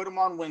about we put him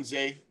on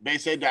Wednesday,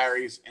 Basehead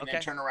Diaries, and then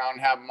turn around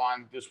and have him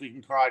on This Week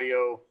in Car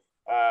Audio.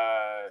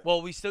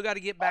 Well, we still got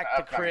to get back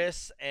to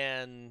Chris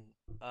and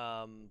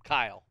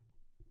Kyle.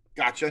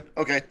 Gotcha.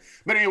 Okay.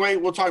 But anyway,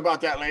 we'll talk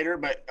about that later.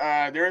 But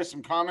there is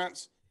some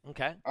comments.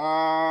 Okay.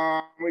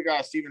 We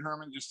got Stephen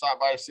Herman just stopped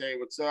by to say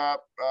what's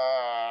up.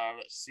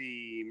 Let's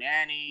see.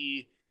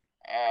 Manny.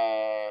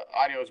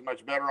 Audio is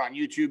much better on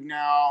YouTube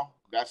now.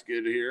 That's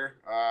good to hear.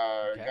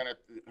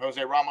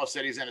 Jose Ramos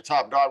said he's in a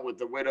top dog with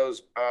the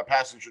Widow's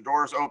passenger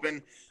doors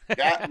open.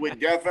 That would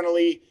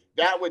definitely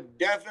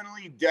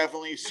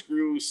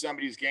screw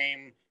somebody's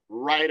game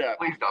right up.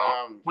 Please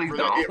don't.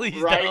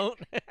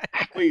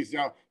 Please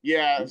don't.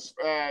 Yeah.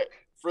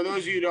 For those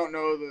of you who don't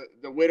know,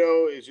 the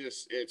Widow is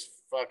it's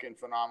fucking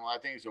phenomenal. I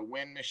think it's a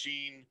wind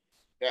machine.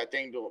 That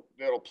thing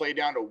that'll play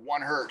down to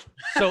 1 hertz.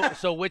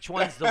 So which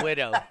one's the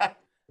Widow?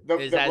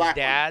 Is that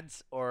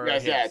dad's or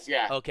his? Dad's,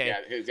 yeah. Okay.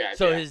 Yeah, his dad's.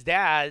 So his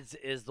dad's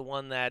is the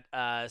one that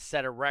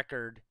set a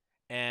record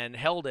and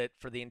held it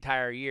for the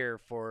entire year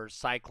for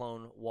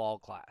Cyclone Wall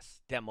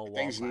Class, demo wall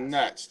thing's class.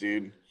 nuts,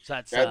 dude.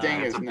 So that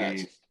thing is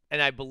nuts.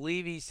 And I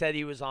believe he said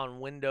he was on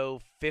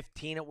window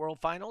 15 at World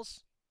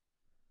Finals.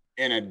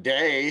 In a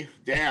day.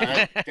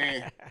 Damn.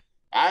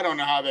 I don't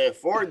know how they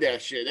afford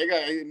that shit.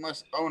 They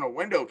must own a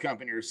window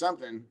company or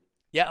something.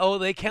 Yeah. Oh,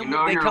 they come. You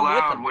know they you're come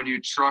loud with them. when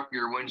you truck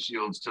your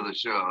windshields to the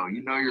show.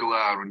 You know you're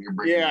loud when you're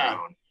bringing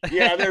down.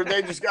 Yeah,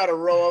 they just got a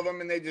row of them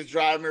and they just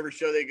drive them every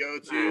show they go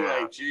to.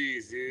 Yeah. Like,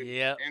 geez, dude.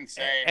 Yeah.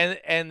 Insane.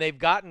 And they've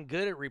gotten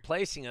good at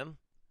replacing them.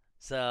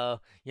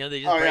 So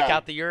they just break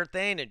out the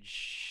urethane and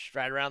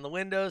right around the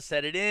window,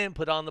 set it in,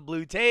 put on the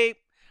blue tape.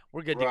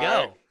 We're good to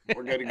go.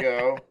 We're good to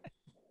go.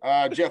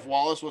 Jeff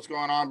Wallace, what's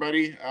going on,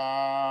 buddy?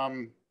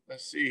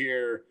 Let's see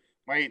here.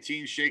 My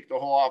 18 shake the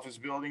whole office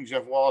building.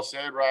 Jeff Wallace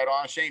said, right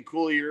on. Shane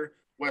Coolier,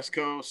 West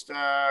Coast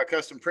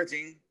Custom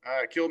Printing.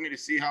 Killed me to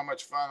see how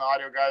much fun the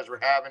audio guys were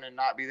having and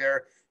not be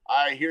there.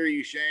 I hear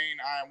you, Shane.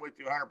 I'm with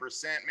you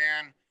 100%,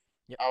 man.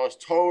 Yep. I was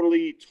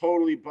totally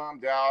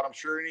bummed out. I'm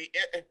sure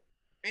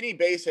any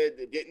basehead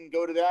that didn't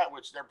go to that,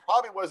 which there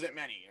probably wasn't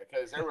many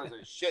because there was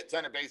a shit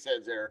ton of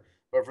baseheads there.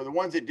 But for the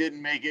ones that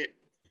didn't make it,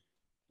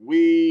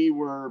 I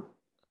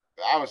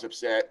was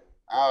upset.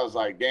 I was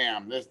like,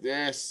 damn,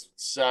 this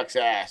sucks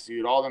ass,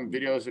 dude. All them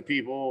videos of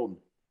people,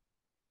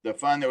 the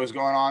fun that was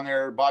going on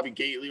there. Bobby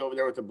Gately over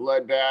there with the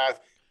bloodbath,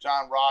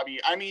 John Robbie.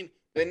 I mean,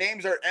 the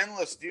names are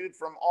endless, dude,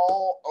 from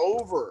all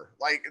over.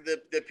 Like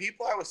the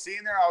people I was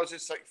seeing there, I was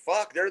just like,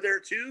 fuck, they're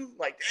there too?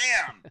 Like,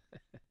 damn.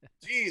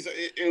 Jeez,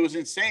 it was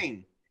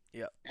insane.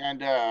 Yeah.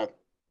 And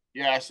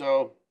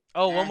so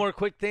Oh, one more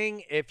quick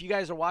thing. If you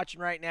guys are watching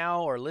right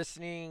now or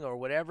listening or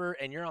whatever,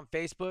 and you're on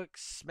Facebook,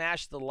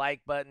 smash the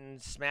like button,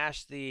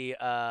 smash the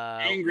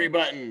angry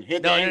button.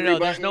 Hit the angry no.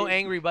 button. There's no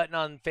angry button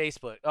on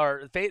Facebook,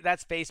 or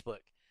that's Facebook.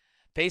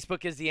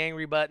 Facebook is the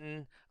angry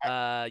button.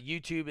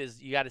 YouTube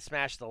is you got to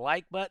smash the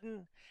like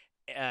button.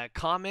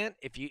 Comment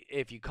if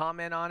you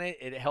comment on it,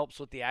 it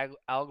helps with the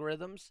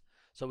algorithms.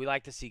 So we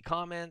like to see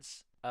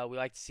comments. We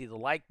like to see the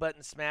like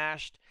button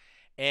smashed,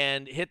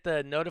 and hit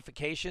the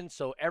notification.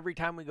 So every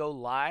time we go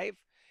live,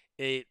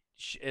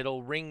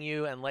 it'll ring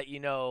you and let you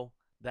know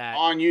that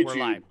on YouTube. We're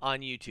live on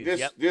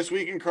YouTube. This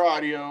Week in Car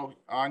Audio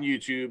on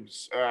YouTube.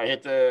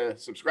 Hit the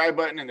subscribe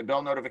button and the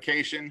bell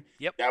notification.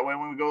 Yep. That way,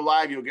 when we go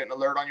live, you'll get an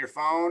alert on your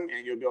phone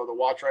and you'll be able to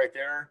watch right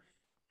there.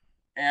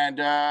 And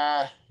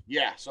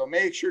yeah, so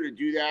make sure to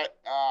do that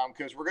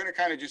because we're gonna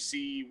kind of just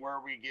see where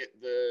we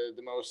get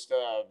the most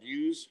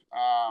views.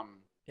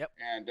 Yep.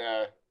 And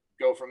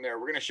go from there.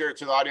 We're gonna share it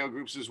to the audio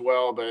groups as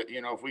well. But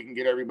you know, if we can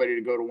get everybody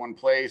to go to one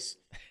place,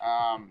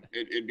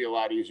 it'd be a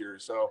lot easier.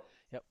 So.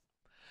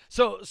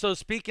 So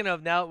speaking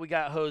of, now we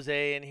got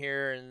Jose in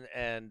here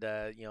and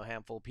you know,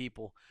 handful of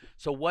people.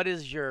 So what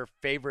is your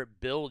favorite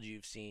build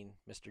you've seen,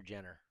 Mr.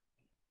 Jenner?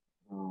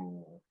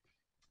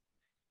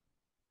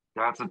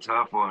 That's a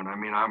tough one. I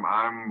mean,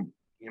 I'm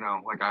you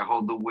know, like I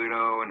hold the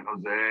Widow and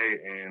Jose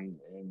and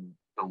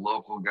the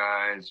local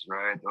guys,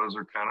 right? Those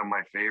are kind of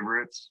my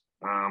favorites.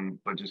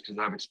 But just because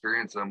I've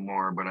experienced them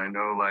more. But I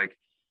know, like,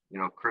 you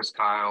know, Chris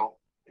Kyle,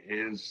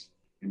 his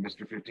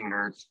Mr. 15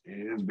 Hertz,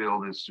 his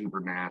build is super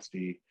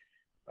nasty.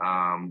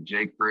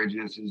 Jake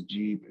Bridges, his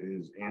Jeep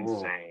is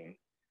insane.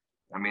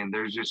 I mean,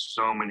 there's just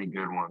so many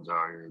good ones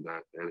out here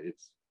that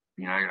it's,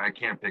 you know, I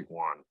can't pick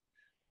one.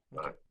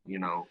 But, you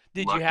know,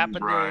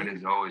 Lucky's ride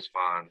is always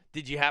fun.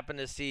 Did you happen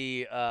to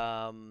see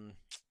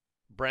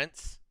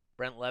Brent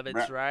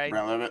Levitt's ride?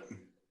 Brent Levitt.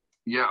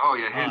 Yeah. Oh,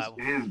 yeah.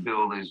 His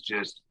build is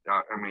just,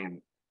 I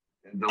mean,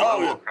 the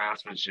level of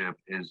craftsmanship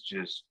is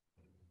just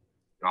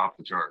off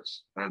the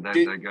charts.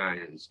 That guy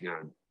is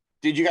good.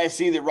 Did you guys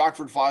see that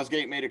Rockford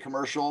Fosgate made a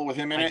commercial with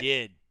him in it? I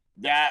did.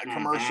 That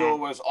commercial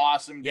was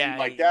awesome, dude. Yeah,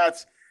 like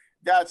that's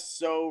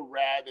so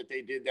rad that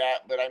they did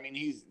that. But I mean,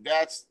 he's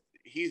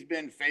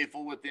been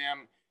faithful with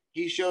them.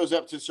 He shows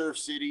up to Surf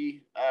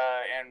City,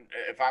 and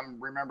if I'm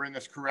remembering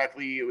this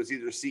correctly, it was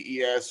either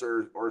CES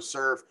or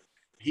Surf.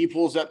 He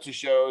pulls up to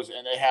shows,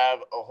 and they have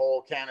a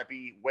whole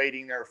canopy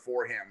waiting there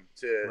for him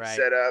to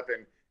set up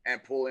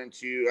and pull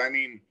into. I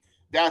mean,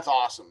 that's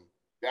awesome.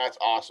 That's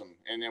awesome.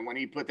 And then when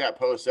he put that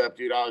post up,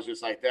 dude, I was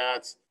just like,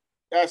 that's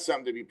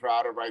something to be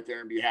proud of right there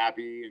and be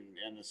happy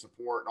and the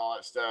support and all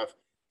that stuff.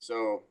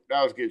 So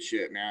that was good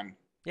shit, man.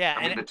 Yeah.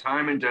 I mean, the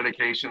time and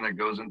dedication that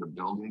goes into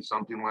building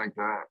something like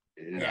that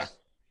is,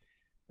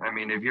 I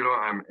mean, if you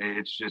don't,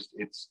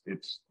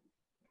 it's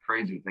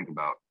crazy to think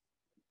about.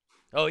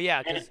 Oh,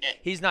 yeah, because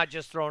he's not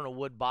just throwing a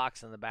wood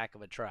box in the back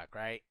of a truck,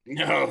 right?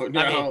 No.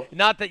 I mean,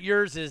 not that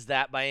yours is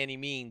that by any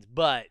means,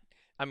 but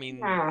I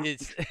mean,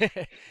 it's,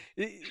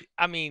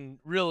 I mean,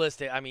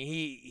 realistic. I mean,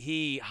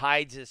 he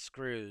hides his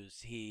screws.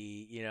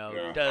 He, you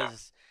know,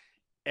 does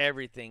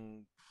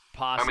everything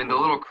possible. I mean, the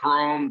little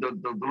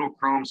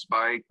chrome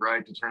spike,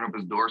 right, to turn up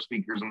his door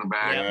speakers in the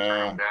back and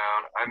turn them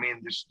down. I mean,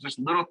 there's just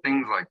little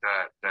things like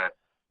that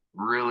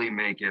really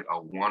make it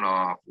a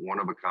one-off, one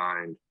of a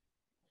kind.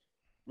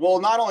 Well,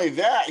 not only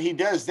that, he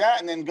does that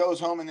and then goes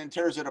home and then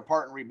tears it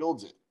apart and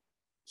rebuilds it.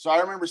 So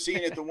I remember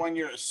seeing it the one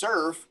year at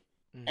Surf.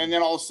 And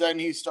then all of a sudden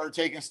he started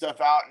taking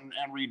stuff out and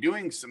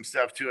redoing some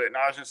stuff to it. And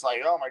I was just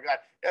like, oh my God.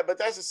 Yeah, but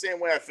that's the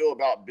same way I feel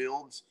about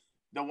builds.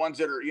 The ones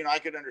that are, you know, I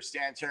could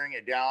understand tearing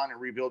it down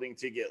and rebuilding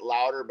to get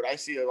louder, but I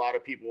see a lot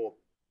of people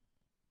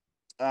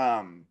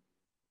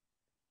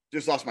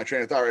just lost my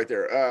train of thought right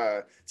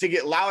there. To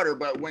get louder.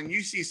 But when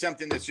you see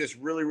something that's just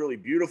really, really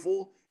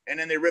beautiful and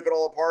then they rip it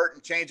all apart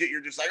and change it,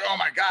 you're just like, oh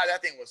my God,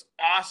 that thing was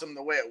awesome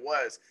the way it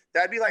was.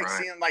 That'd be like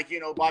seeing, like, you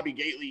know, Bobby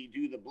Gately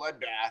do the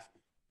bloodbath.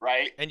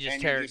 Right. And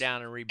just tear it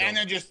down and rebuild. And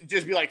then just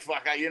be like,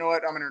 fuck, you know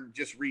what? I'm going to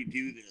just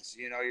redo this.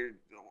 You know, you're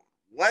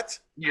what?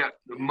 Yeah.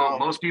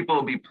 Most people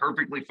will be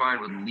perfectly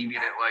fine with leaving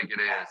it like it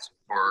is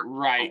for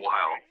a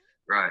while.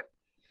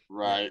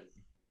 Right.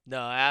 No,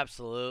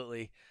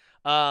 absolutely.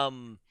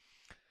 So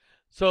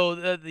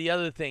the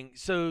other thing,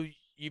 so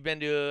you've been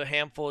to a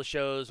handful of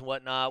shows and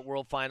whatnot.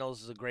 World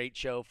Finals is a great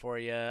show for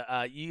you.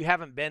 You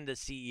haven't been to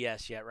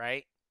CES yet,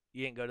 right?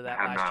 You didn't go to that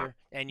last year?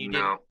 And you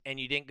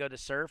didn't go to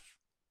Surf?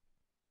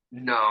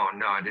 No,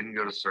 I didn't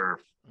go to Surf.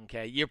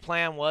 Okay, your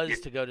plan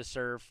was to go to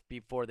Surf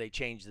before they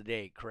changed the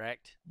date,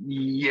 correct?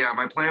 Yeah,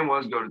 my plan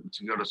was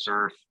to go to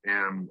Surf,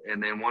 and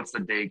then once the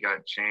date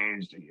got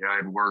changed,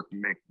 I'd work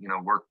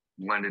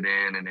blended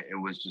in, and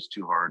it was just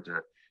too hard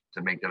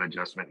to make that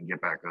adjustment and get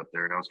back up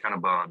there. And I was kind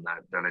of bummed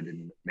that I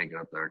didn't make it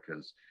up there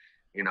because,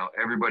 you know,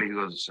 everybody who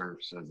goes to Surf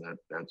says that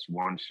that's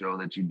one show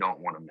that you don't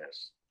want to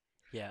miss.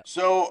 Yeah.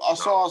 So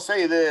I'll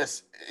say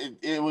this: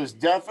 it was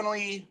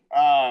definitely.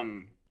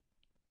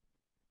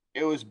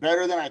 It was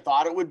better than I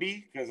thought it would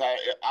be because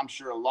I'm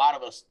sure a lot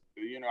of us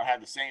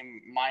had the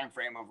same mind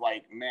frame of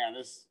like, man,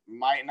 this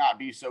might not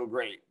be so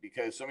great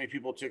because so many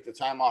people took the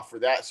time off for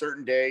that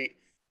certain date,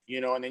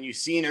 and then you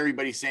seen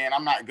everybody saying,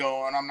 I'm not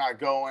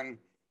going.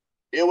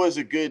 It was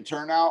a good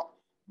turnout,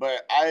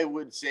 but I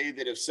would say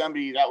that if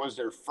somebody that was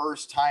their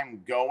first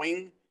time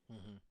going,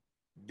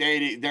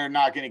 they're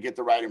not going to get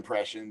the right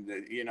impression.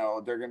 That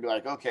they're going to be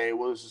like, okay,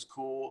 well, this is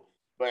cool,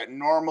 but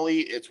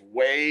normally it's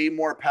way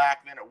more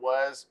packed than it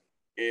was.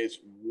 It's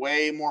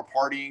way more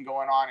partying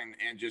going on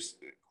and just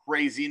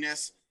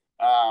craziness.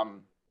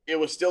 It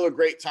was still a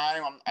great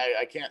time.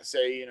 I can't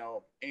say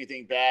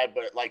anything bad,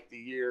 but like the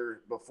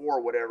year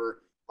before,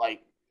 whatever,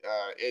 like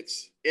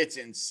it's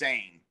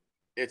insane.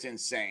 It's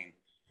insane.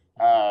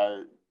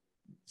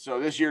 So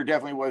this year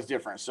definitely was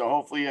different. So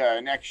hopefully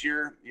next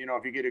year,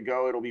 if you get to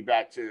go, it'll be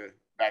back to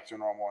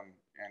normal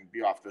and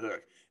be off the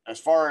hook. As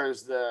far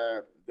as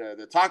the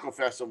Taco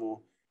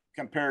Festival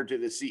compared to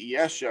the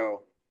CES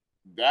show,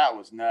 that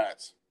was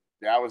nuts.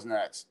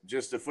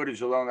 Just the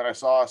footage alone that I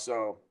saw.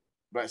 So,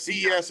 but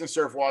CES and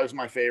Surfwall is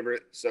my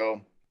favorite.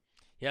 So,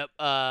 yep.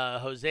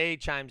 Jose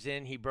chimes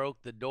in. He broke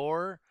the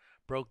door,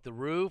 broke the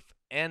roof,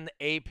 and the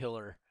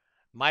A-pillar.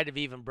 Might have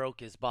even broke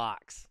his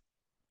box.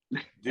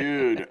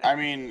 Dude, I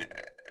mean,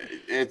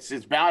 it's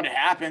bound to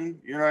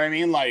happen. You know what I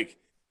mean? Like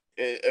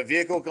a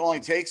vehicle can only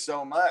take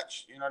so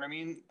much. You know what I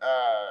mean?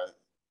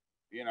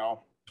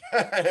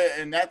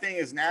 And that thing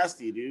is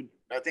nasty, dude.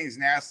 That thing's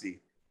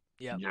nasty.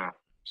 Yep. Yeah,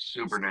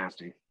 super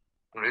nasty.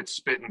 When it's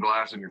spitting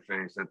glass in your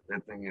face,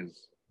 that thing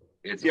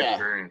it's an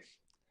experience.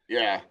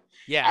 Yeah.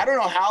 Yeah. I don't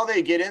know how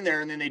they get in there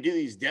and then they do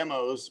these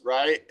demos,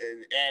 right?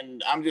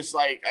 And I'm just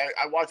like,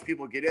 I watch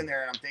people get in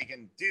there and I'm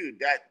thinking,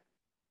 dude,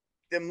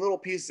 them little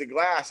pieces of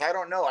glass, I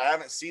don't know. I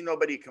haven't seen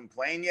nobody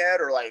complain yet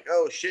or like,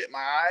 oh shit, my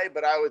eye.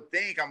 But I would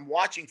think I'm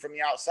watching from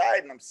the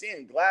outside and I'm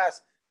seeing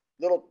glass,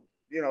 little,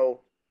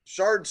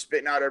 shards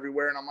spitting out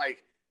everywhere. And I'm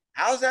like,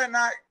 how's that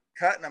not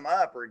cutting them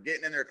up or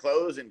getting in their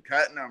clothes and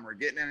cutting them or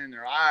getting it in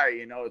their eye?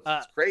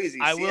 It's crazy.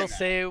 I will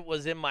say it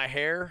was in my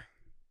hair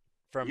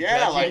from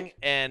judging,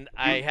 and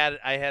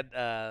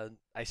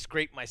I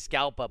scraped my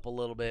scalp up a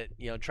little bit,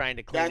 trying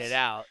to clean it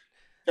out.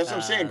 That's what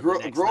I'm saying.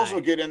 Girls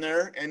will get in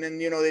there and then,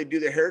 they do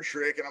the hair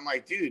trick. And I'm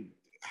like, dude,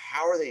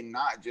 how are they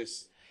not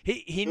just.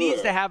 He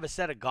needs to have a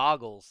set of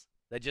goggles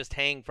that just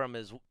hang from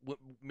his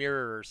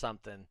mirror or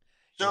something.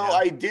 So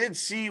I did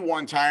see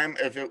one time,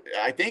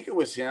 I think it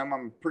was him.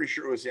 I'm pretty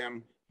sure it was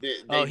him.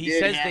 He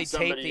says they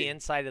tape the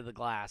inside of the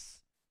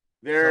glass.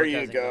 There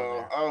you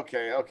go.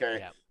 Okay.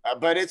 Yep.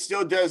 But it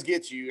still does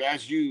get you,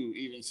 as you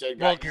even said.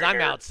 Well, because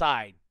I'm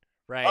outside,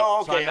 right?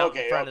 Oh, okay, so I'm out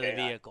in front of the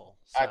vehicle.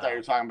 So. I thought you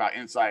were talking about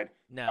inside.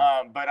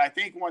 No. But I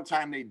think one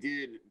time they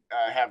did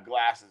have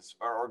glasses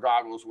or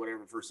goggles,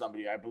 whatever, for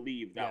somebody. I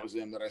believe that was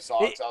them that I saw.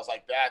 So I was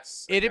like,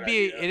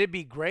 it'd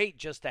be great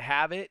just to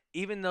have it,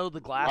 even though the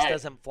glass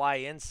doesn't fly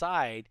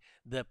inside.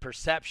 The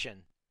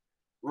perception.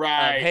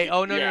 Right. Hey,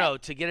 no.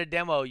 To get a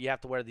demo, you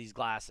have to wear these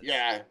glasses.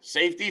 Yeah.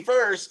 Safety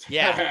first.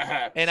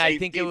 Yeah. And I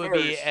think it would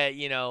first. be,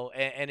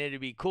 and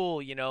it'd be cool,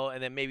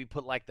 and then maybe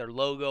put like their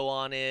logo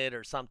on it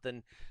or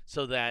something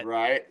so that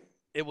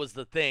it was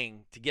the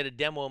thing. To get a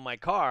demo in my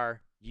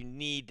car, you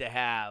need to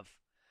have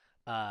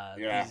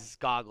these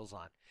goggles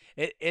on.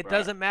 It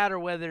doesn't matter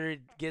whether it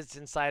gets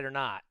inside or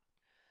not.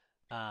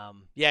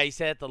 He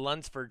said at the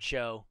Lunsford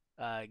show,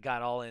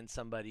 got all in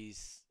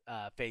somebody's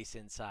face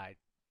inside.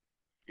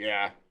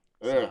 Yeah.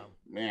 So,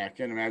 man, I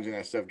can't imagine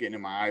that stuff getting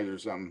in my eyes or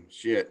something.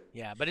 Shit.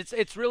 Yeah, but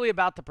it's really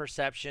about the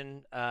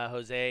perception,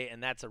 Jose,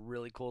 and that's a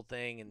really cool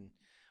thing, and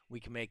we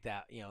can make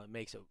that, it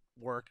makes it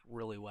work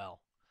really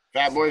well.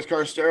 Fat Boys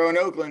Car Stereo in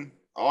Oakland.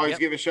 Always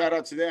give a shout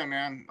out to them,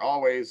 man.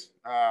 Always.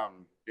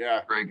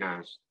 Great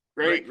guys.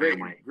 Great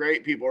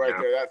people right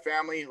there. That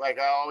family, like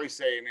I always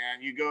say,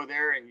 man, you go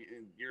there and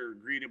you're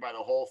greeted by the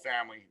whole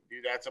family.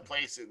 Dude, that's a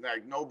place that,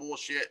 like, no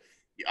bullshit.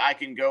 I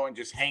can go and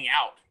just hang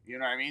out. You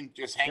know what I mean?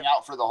 Just hang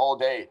out for the whole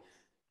day.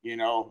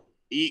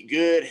 Eat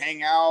good,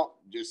 hang out.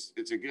 Just,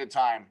 it's a good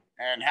time.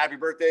 And happy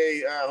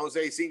birthday,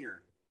 Jose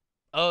Sr.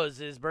 Oh,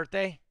 is it his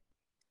birthday?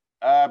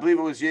 I believe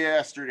it was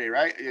yesterday,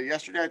 right?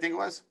 Yesterday, I think it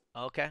was.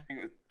 Okay.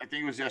 I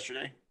think it was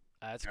yesterday.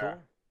 That's cool.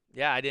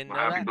 Yeah, I didn't know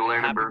happy that.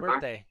 Belated Happy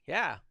birthday.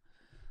 Yeah.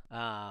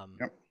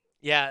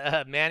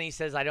 Yeah, Manny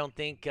says, I don't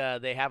think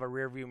they have a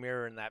rear view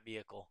mirror in that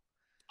vehicle.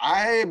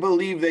 I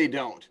believe they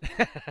don't.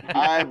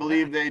 I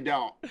believe they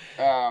don't.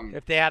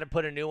 If they had to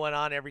put a new one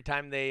on every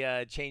time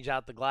they change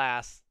out the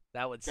glass,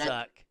 that would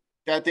suck.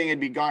 That thing would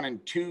be gone in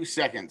 2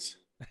 seconds.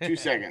 2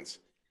 seconds.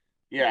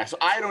 Yeah, so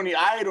I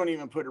don't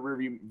even put a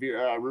rearview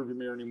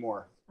mirror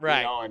anymore.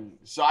 Right. And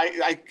so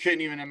I couldn't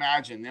even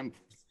imagine them.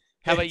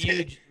 How about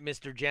you,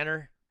 Mr.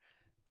 Jenner?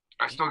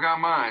 I still got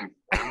mine.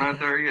 I'm not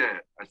there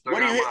yet. I still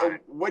got mine.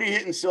 What are you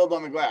hitting sealed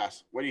on the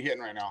glass? What are you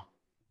hitting right now?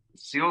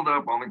 Sealed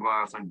up on the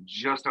glass. I'm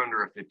just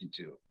under a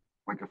 52,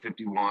 like a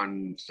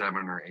 51, 7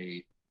 or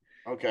 8.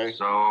 Okay.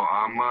 So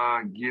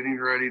I'm getting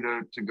ready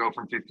to go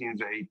from 15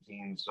 to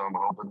 18. So I'm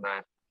hoping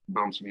that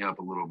bumps me up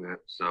a little bit.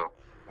 So.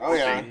 Oh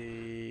yeah.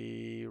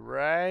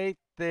 Right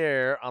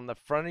there on the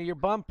front of your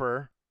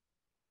bumper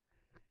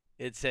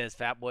It says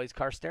Fat Boys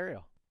Car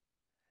Stereo.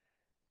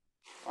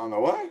 On the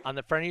what? On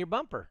the front of your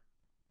bumper.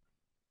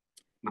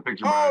 The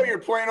picture. Oh, you're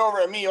pointing over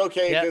at me.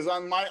 Okay, Yep. because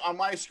on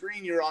my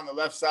screen you're on the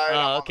left side. Oh,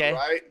 I'm okay.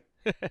 on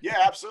the right. Yeah,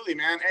 absolutely,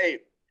 man.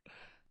 Hey,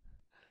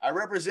 I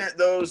represent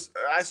those.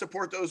 I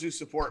support those who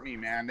support me,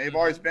 man. They've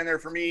always been there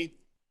for me,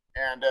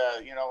 and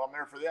you know, I'm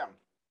there for them.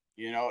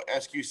 You know,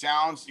 SQ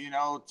Sounds, you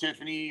know,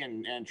 Tiffany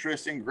and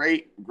Tristan,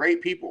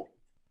 great people.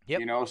 Yep.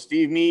 You know,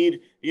 Steve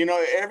Mead, you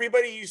know,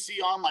 everybody you see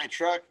on my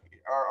truck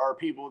are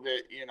people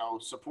that, you know,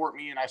 support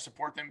me and I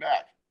support them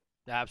back.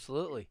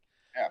 Absolutely.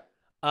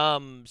 Yeah.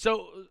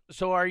 So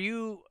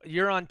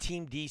you're on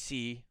Team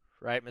DC,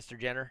 right, Mr.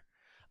 Jenner?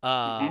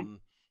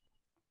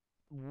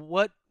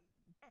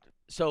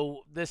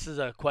 So this is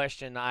a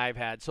question I've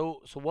had.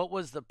 So what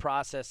was the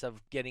process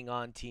of getting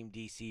on Team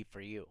DC for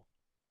you?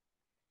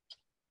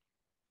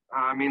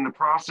 I mean, the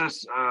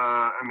process,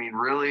 I mean,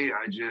 really,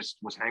 I just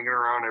was hanging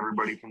around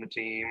everybody from the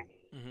team.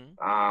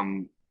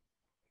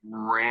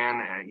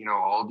 Ran, you know,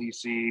 all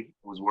DC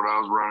was what I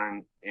was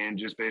running, and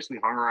just basically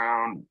hung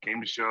around,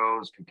 came to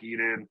shows,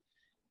 competed.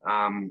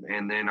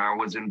 And then I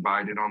was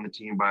invited on the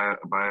team by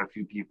a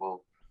few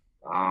people.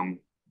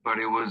 But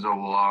it was a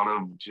lot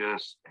of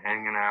just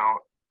hanging out,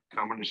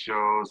 coming to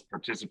shows,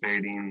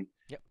 participating,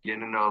 getting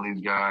to know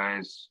these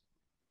guys,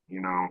 you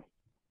know.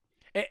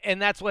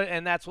 And that's what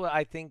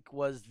I think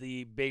was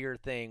the bigger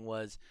thing,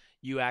 was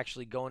you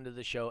actually going to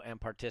the show and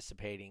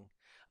participating.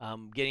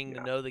 Getting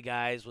to know the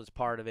guys was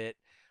part of it.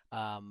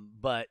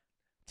 But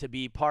to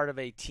be part of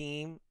a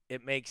team,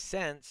 it makes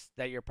sense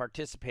that you're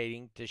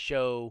participating to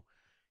show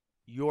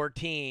your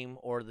team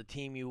or the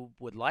team you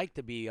would like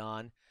to be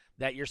on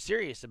that you're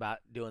serious about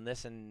doing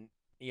this. And,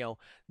 you know,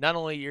 not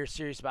only you're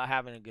serious about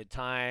having a good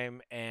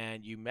time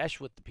and you mesh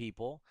with the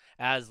people,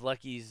 as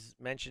Lucky's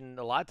mentioned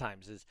a lot of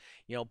times, is,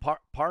 you know,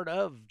 part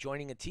of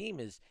joining a team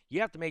is you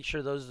have to make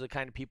sure those are the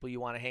kind of people you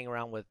want to hang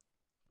around with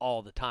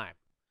all the time.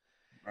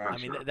 Right. I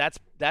mean,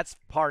 that's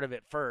part of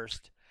it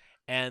first.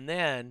 And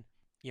then,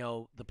 you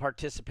know, the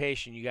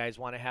participation, you guys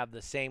want to have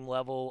the same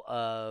level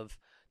of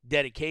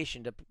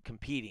dedication to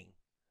competing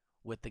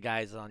with the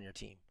guys on your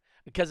team,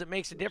 because it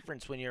makes a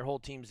difference when your whole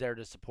team's there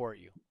to support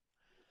you.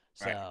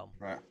 So,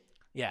 right.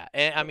 Yeah.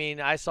 And I mean,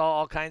 I saw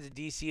all kinds of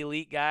DC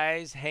Elite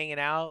guys hanging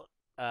out,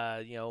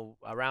 you know,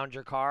 around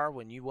your car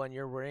when you won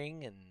your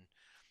ring. And,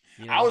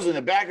 you know. I was in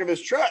the back of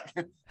his truck.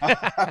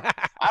 I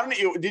don't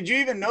know. Did you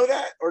even know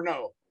that or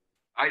no?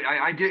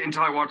 I did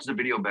until I watched the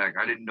video back.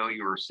 I didn't know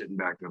you were sitting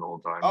back there the whole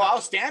time. Oh, I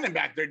was standing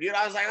back there, dude.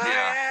 I was like, oh,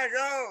 yeah,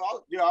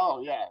 go.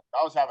 Oh, yeah.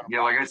 I was having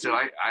a like I said,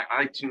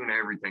 I tune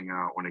everything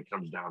out when it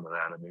comes down to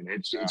that. I mean,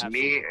 it's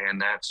me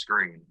and that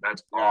screen.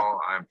 That's all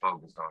I'm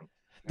focused on.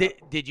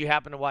 Did you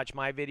happen to watch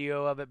my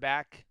video of it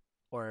back?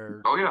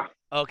 Or Oh, yeah.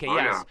 Okay,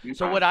 yes. Yeah.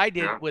 So what I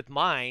did with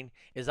mine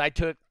is I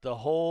took the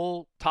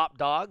whole top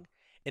dog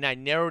and I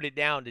narrowed it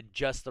down to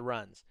just the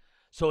runs.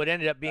 So it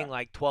ended up being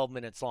like 12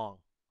 minutes long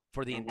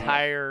for the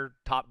entire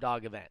top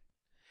dog event.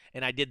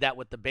 And I did that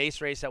with the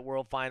base race at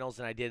World Finals,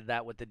 and I did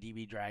that with the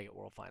DB drag at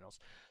World Finals.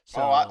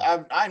 So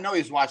I know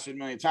he's watched it a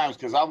million times,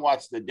 because I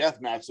watched the death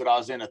match that I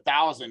was in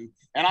 1,000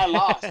 and I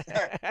lost.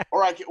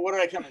 Or what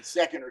did I come in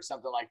second or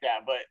something like that?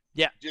 But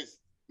yeah, just,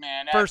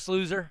 man, first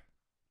loser.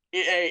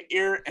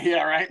 Ear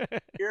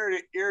to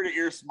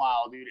ear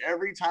smile, dude.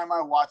 Every time I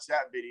watch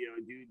that video,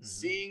 dude,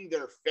 seeing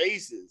their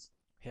faces,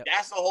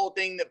 that's the whole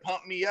thing that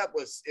pumped me up.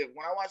 Was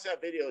when I watched that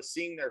video,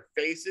 seeing their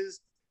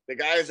faces. The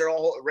guys are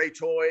all Ray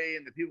Toy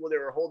and the people that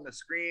were holding the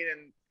screen,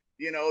 and,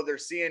 you know, they're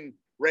seeing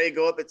Ray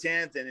go up a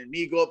 10th and then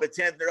me go up a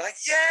 10th. They're like,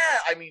 yeah.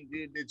 I mean,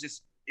 dude, it's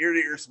just ear to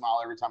ear smile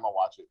every time I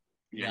watch it.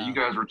 Yeah, you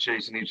guys were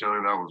chasing each other.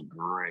 That was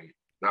great.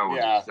 That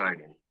was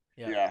exciting.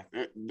 Yeah,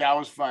 that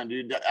was fun,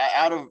 dude.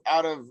 Out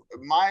of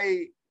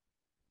my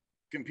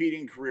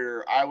competing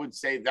career, I would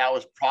say that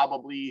was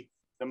probably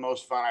the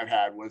most fun I've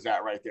had, was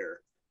that right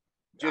there.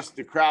 Just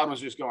the crowd was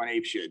just going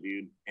ape shit,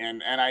 dude.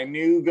 And I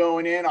knew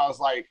going in, I was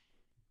like,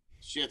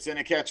 shit's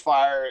gonna catch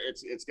fire.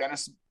 It's gonna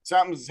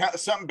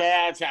something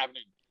bad's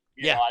happening.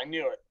 You know, I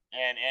knew it,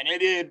 and it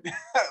did,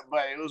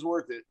 but it was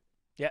worth it.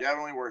 Yeah,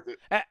 definitely worth it.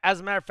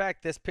 As a matter of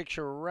fact, this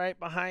picture right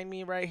behind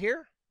me, right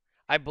here,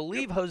 I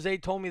believe Jose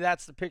told me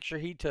that's the picture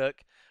he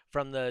took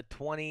from the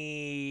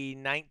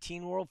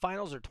 2019 World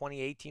Finals or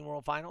 2018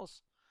 World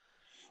Finals.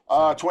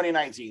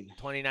 2019.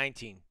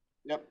 2019.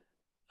 Yep.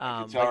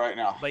 I can tell right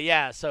now. But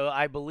yeah, so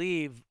I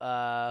believe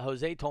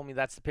Jose told me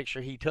that's the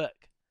picture he took.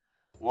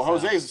 Well,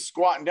 Jose's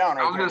squatting down.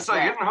 I was going to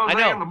say, isn't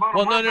Jose in the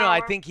bottom? Well, no. I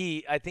think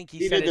he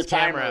set his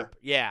camera up.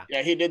 Yeah.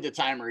 Yeah, he did the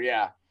timer.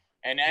 Yeah,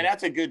 and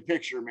that's a good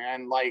picture,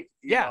 man. Like,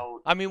 you know,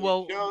 I mean,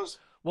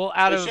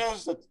 out of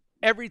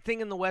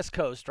everything in the West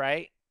Coast,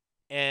 right?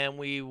 And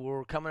we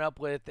were coming up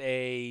with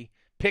a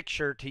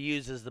picture to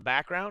use as the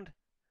background.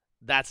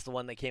 That's the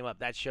one that came up.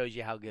 That shows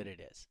you how good it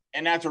is.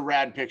 And that's a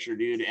rad picture,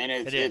 dude. And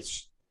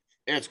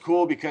it's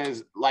cool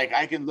because, like,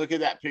 I can look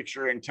at that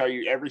picture and tell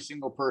you every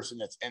single person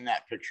that's in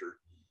that picture.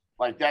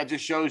 Like, that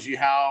just shows you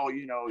how,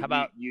 you know, how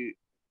about you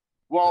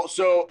well,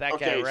 so that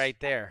guy right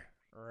there?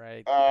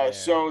 Right. There.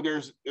 So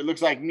it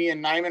looks like me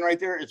and Nyman right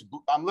there.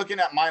 I'm looking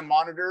at my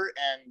monitor,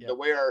 and the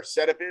way our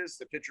setup is,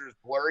 the picture is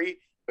blurry,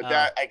 but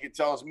that I could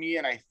tell is me,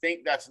 and I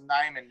think that's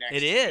Nyman next.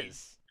 It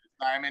is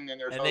Nyman, and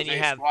there's and Jose then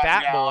you have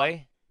Fat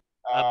Boy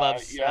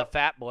above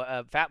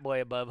Fat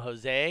Boy above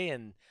Jose,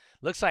 and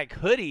looks like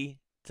Hoodie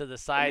to the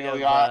side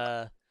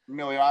of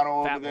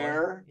Emiliano over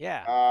there.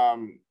 Yeah.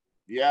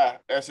 Yeah.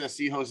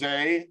 SSC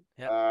Jose.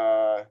 Yep.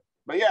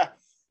 But yeah,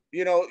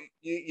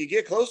 you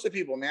get close to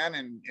people,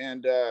 man,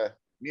 and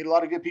meet a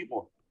lot of good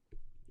people.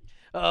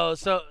 Oh,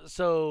 so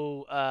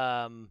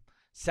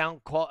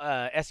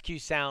SQ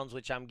Sounds,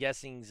 which I'm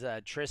guessing's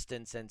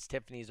Tristan, since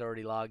Tiffany's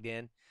already logged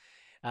in.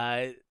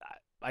 I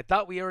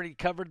thought we already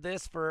covered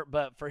this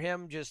but for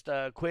him, just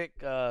quick.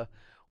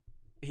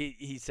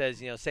 He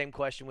says, same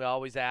question we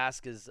always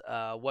ask is,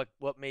 what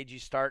made you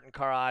start in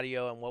car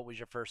audio, and what was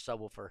your first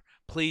subwoofer?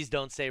 Please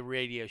don't say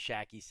Radio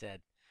Shack, he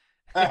said.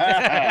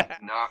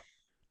 No.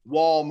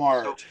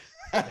 Walmart.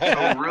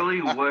 So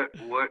really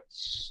what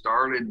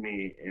started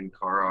me in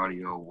car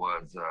audio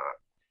was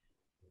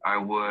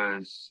I'd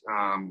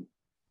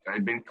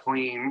been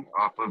clean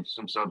off of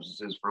some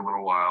substances for a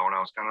little while, and I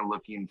was kind of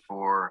looking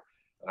for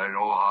an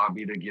old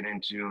hobby to get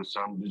into,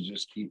 something to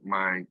just keep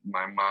my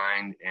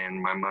mind and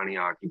my money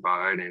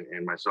occupied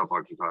and myself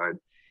occupied.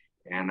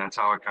 And that's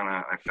how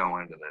I fell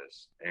into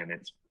this. And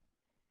it's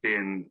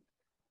been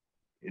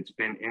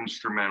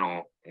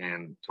instrumental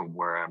to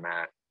where I'm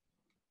at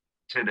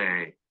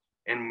today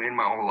and in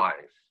my whole life.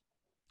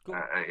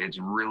 Cool. It's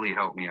really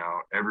helped me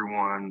out.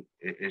 Everyone,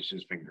 it's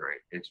just been great.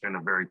 It's been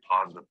a very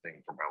positive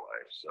thing for my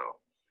life. So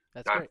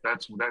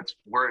that's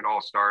where it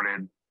all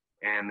started.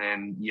 And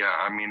then,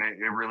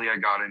 I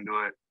got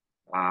into it.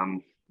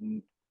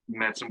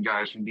 Met some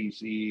guys from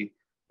DC,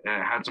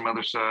 had some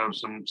other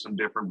subs, some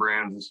different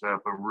brands and stuff,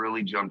 but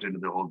really jumped into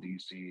the whole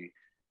DC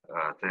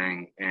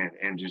thing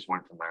and just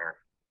went from there.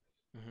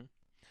 Mm-hmm.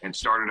 And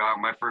started out,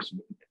 my first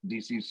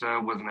DC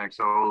sub was an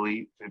XL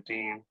Elite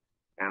 15,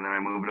 and then I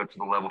moved it up to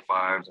the level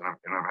 5s, and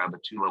I've had the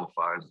 2 level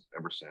 5s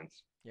ever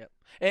since. Yep.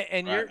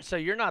 And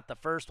you're not the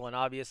first one.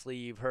 Obviously,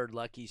 you've heard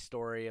Lucky's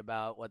story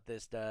about what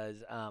this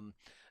does.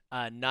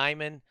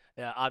 Nyman,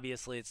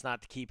 obviously, it's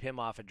not to keep him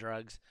off of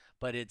drugs,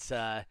 but it's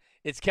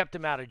kept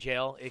him out of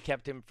jail. It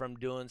kept him from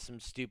doing some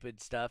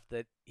stupid stuff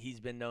that he's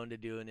been known to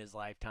do in his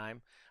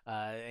lifetime.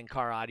 And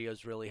car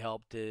audio's really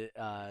helped him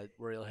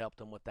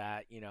with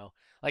that.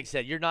 Like I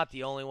said, you're not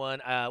the only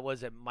one.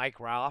 Was it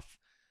Mike Roth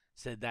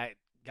said that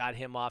got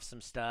him off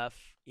some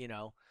stuff?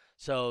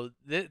 So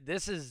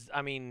this is,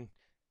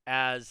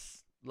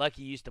 as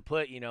Lucky used to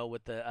put,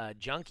 with the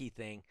junkie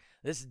thing,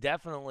 this is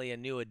definitely a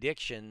new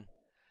addiction.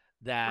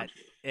 And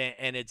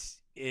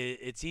it's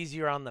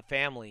easier on the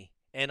family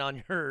and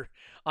on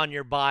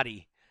your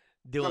body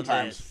doing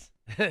sometimes.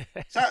 This.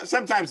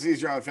 Sometimes it's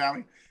easier on the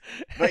family,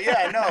 but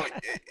yeah, no,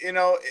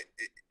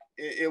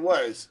 it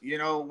was.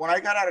 When I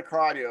got out of car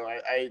audio,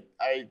 I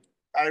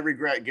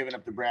regret giving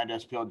up the brand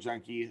SPL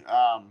Junkie,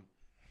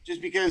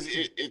 just because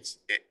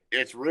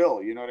it's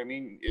real. You know what I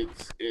mean?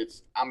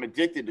 I'm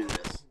addicted to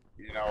this.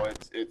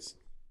 It's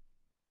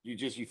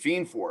you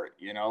fiend for it.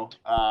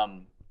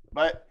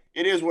 But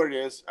it is what it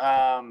is.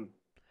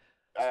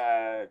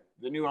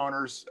 The new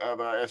owners of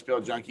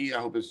SPL Junkie, I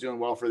hope it's doing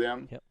well for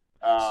them. Yep.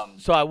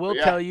 So I will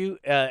tell you,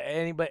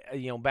 anybody,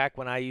 back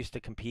when I used to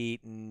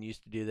compete and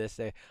used to do this,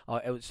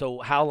 so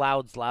how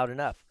loud's loud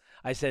enough?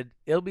 I said,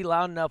 it'll be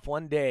loud enough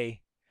one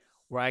day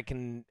where I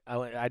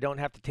don't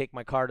have to take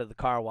my car to the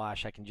car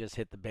wash. I can just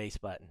hit the bass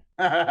button.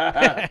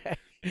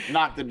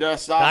 Knock the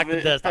dust off. Knock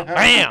the dust off.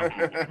 Bam!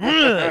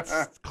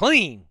 It's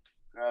clean.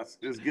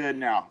 It's good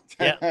now.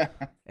 Yeah,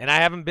 and I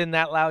haven't been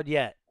that loud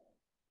yet,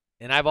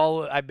 and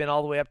I've been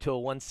all the way up to a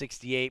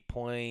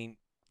 168.4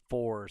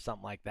 or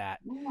something like that,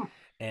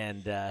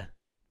 and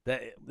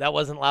that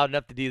wasn't loud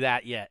enough to do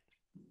that yet.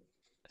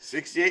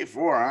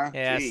 68.4, huh?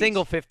 Yeah, Jeez.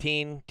 single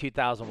 15,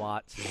 2,000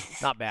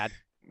 watts, not bad.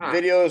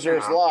 Videos are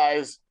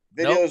lies.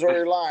 Videos are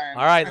your lying.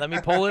 All right, let me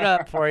pull it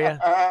up for you.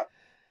 I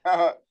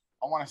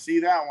want to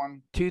see that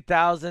one.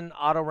 2,000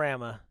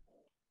 Autorama.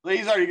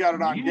 He's already got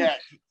it on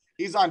deck.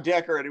 He's on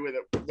deck already with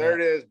it. There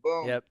it is.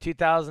 Boom. Yep.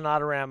 2,000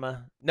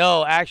 Autorama.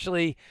 No,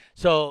 actually,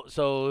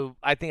 so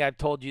I think I've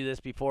told you this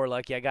before,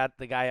 Lucky. I got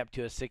the guy up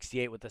to a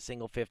 68 with a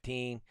single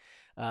 15.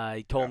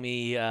 He told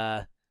me,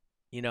 no,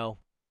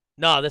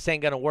 this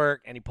ain't going to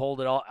work. And he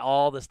pulled it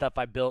all the stuff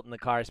I built in the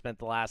car. I spent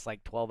the last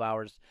 12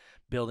 hours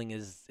building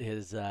his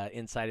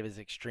inside of his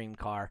extreme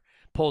car.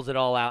 Pulls it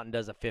all out and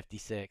does a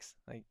 56.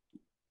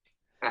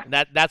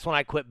 That's when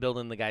I quit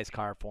building the guy's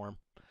car for him.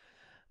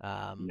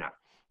 Yeah.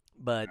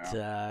 But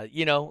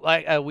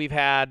we've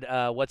had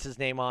what's his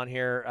name on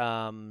here,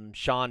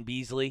 Sean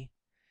Beasley,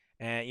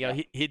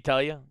 and he'd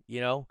tell you,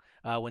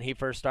 when he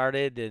first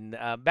started, and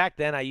back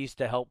then I used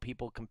to help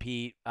people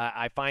compete.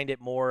 I find it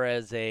more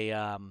as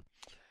a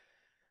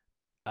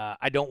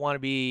I don't want to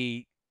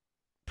be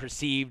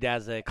perceived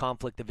as a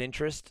conflict of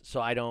interest,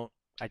 so I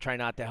try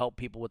not to help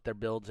people with their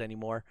builds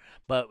anymore.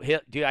 But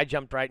dude, I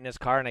jumped right in his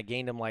car and I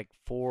gained him 4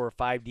 or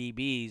 5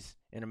 dBs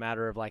in a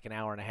matter of an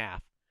hour and a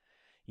half,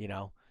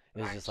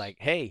 It was just like,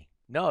 hey,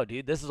 no,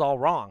 dude, this is all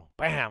wrong.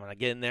 Bam, and I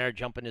get in there,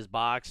 jump in his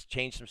box,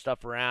 change some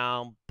stuff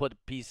around, put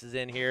pieces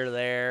in here,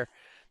 there,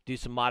 do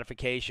some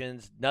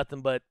modifications.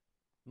 Nothing but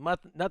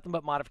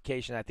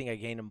modification. I think I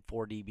gained him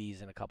 4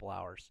 dBs in a couple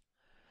hours.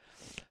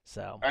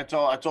 So I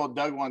told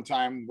Doug one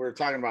time, we were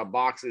talking about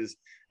boxes,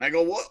 and I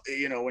go, what,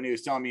 when he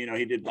was telling me,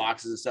 he did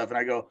boxes and stuff, and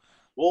I go,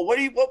 well,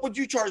 what would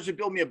you charge to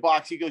build me a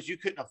box? He goes, you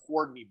couldn't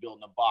afford me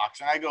building a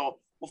box. And I go,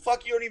 well,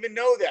 fuck, you don't even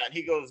know that. And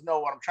he goes, no,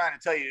 what I'm trying to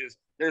tell you is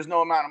there's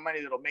no amount of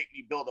money that'll make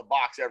me build a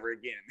box ever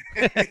again.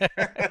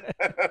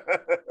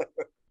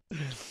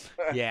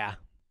 Yeah.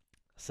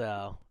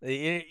 So,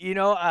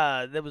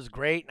 that was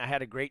great. And I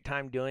had a great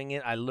time doing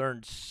it. I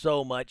learned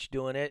so much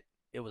doing it.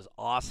 It was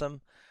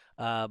awesome.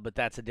 But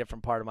that's a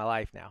different part of my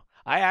life now.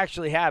 I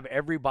actually have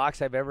every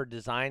box I've ever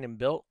designed and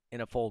built in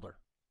a folder.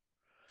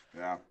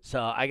 Yeah. So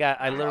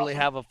I literally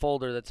have a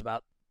folder that's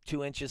about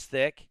 2 inches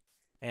thick,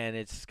 and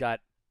it's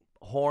got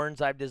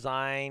horns I've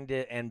designed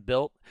and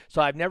built.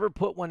 So I've never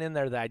put one in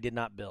there that I did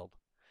not build.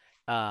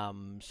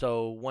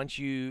 So once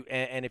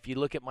and if you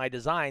look at my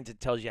designs, it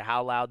tells you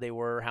how loud they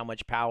were, how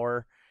much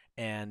power,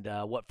 and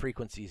what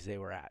frequencies they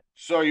were at.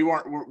 So you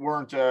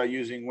weren't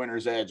using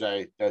Winter's Edge.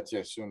 That's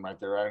assumed right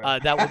there,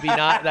 right? That would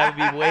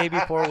be way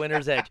before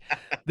Winter's Edge.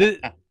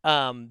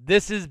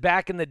 This is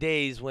back in the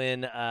days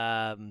when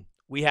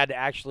we had to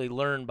actually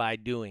learn by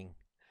doing.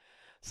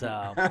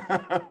 So,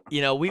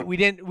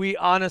 we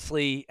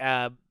honestly,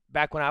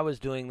 back when I was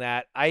doing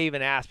that, I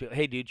even asked people,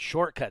 hey, dude,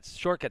 shortcuts,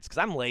 because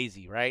I'm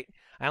lazy, right?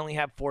 I only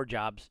have 4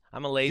 jobs.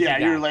 I'm a lazy guy.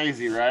 Yeah, you're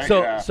lazy, right?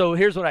 So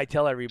here's what I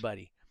tell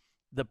everybody.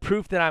 The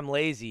proof that I'm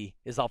lazy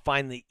is I'll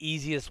find the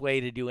easiest way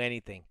to do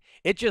anything.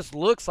 It just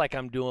looks like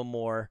I'm doing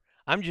more.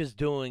 I'm just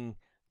doing,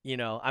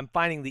 I'm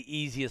finding the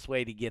easiest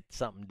way to get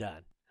something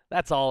done.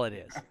 That's all it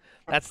is.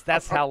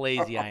 That's how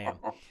lazy I am.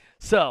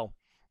 So,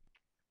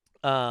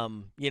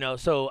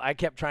 so I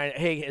kept trying,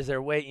 hey, is there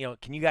a way,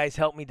 can you guys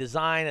help me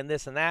design and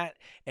this and that?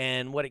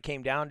 And what it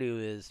came down to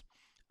is,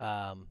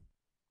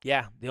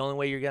 the only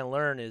way you're going to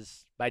learn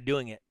is by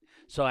doing it.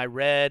 So I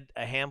read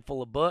a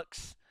handful of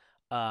books.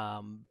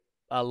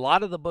 A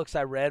lot of the books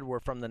I read were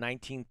from the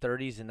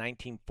 1930s and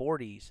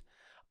 1940s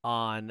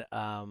on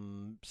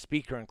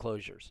speaker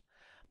enclosures.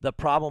 The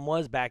problem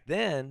was back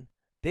then,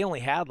 they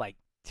only had like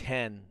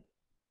 10,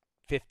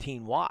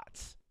 15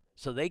 watts.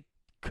 So they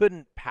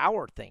couldn't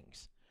power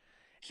things.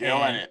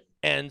 Killing it.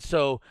 And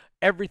so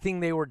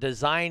everything they were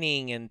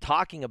designing and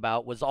talking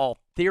about was all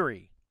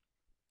theory.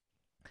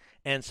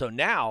 And so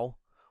now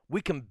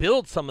we can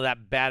build some of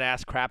that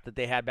badass crap that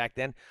they had back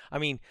then. I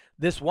mean,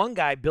 this one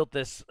guy built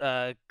this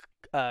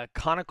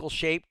conical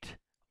shaped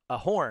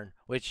horn,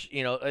 which,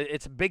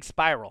 it's a big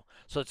spiral.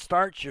 So it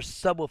starts, your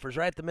subwoofer's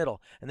right at the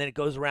middle, and then it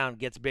goes around,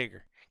 gets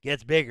bigger,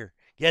 gets bigger,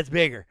 gets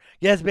bigger,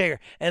 gets bigger.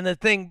 And the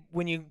thing,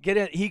 when you get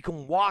it, he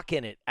can walk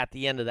in it at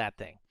the end of that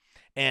thing.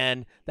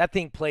 And that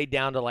thing played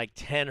down to like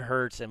 10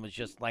 hertz and was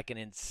just like an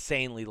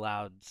insanely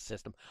loud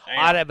system.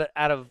 Out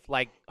of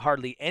like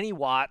hardly any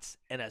watts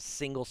and a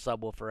single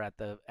subwoofer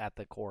at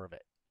the core of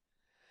it.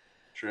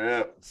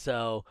 Trip.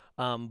 So,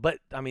 but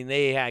I mean,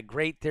 they had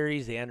great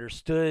theories. They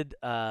understood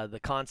the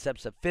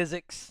concepts of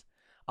physics.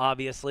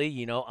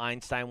 Obviously,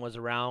 Einstein was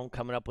around,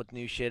 coming up with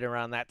new shit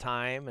around that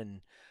time,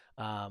 and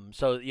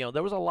so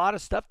there was a lot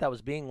of stuff that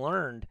was being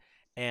learned,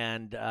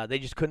 and they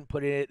just couldn't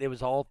put it. It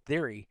was all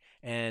theory,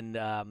 and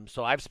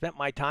so I've spent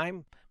my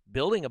time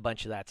building a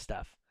bunch of that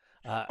stuff.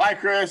 Bye,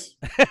 Chris.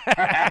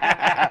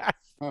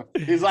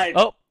 He's like,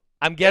 oh,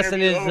 I'm guessing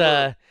his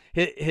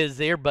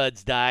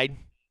earbuds died.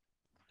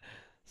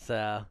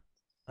 So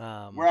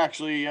we're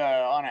actually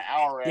on an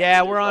hour.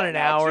 Yeah, we're on an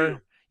hour.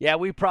 Too. Yeah,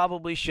 we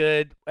probably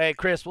should. Hey,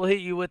 Chris, we'll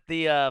hit you with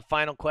the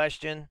final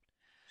question.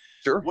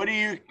 Sure.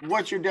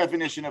 What's your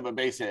definition of a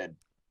bass head?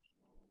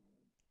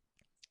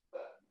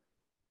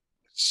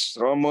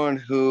 Someone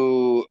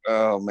who,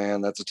 oh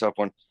man, that's a tough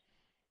one.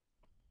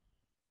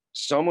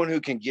 Someone who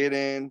can get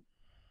in,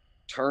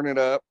 turn it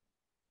up,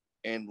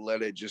 and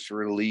let it just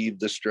relieve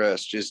the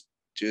stress. Just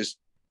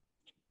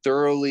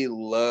thoroughly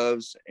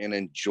loves and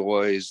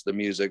enjoys the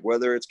music,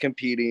 whether it's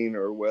competing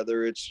or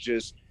whether it's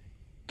just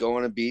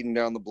going and beating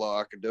down the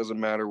block. It doesn't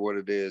matter what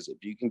it is.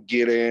 If you can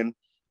get in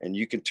and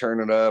you can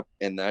turn it up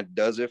and that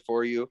does it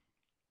for you,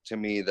 to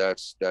me,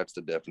 that's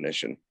the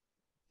definition.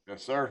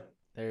 Yes, sir.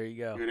 There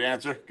you go.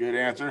 Good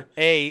answer.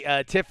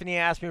 Hey, Tiffany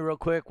asked me real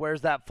quick,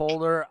 where's that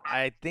folder?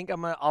 I think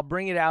I'll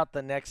bring it out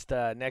the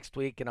next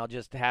week, and I'll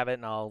just have it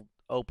and I'll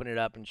open it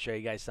up and show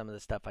you guys some of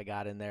the stuff I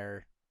got in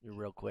there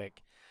real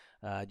quick.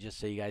 Just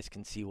so you guys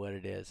can see what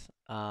it is.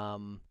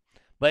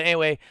 But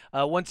anyway,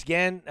 once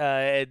again,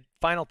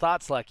 final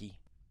thoughts, Lucky.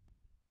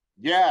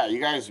 Yeah, you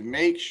guys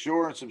make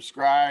sure and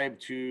subscribe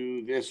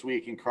to This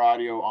Week in Car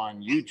Audio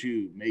on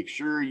YouTube. Make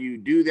sure you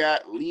do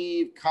that.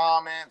 Leave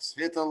comments,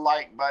 hit the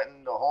like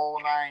button, the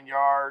whole 9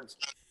 yards.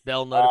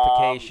 Bell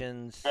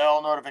notifications.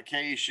 Bell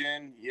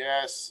notification,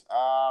 yes.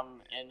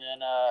 And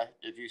then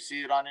if you see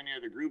it on any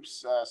of the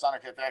groups,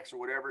 Sonic FX or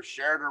whatever,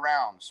 share it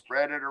around,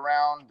 spread it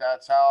around.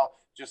 That's how,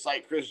 just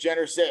like Chris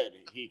Jenner said,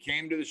 he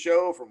came to the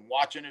show from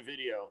watching a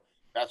video.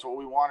 That's what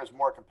we want, is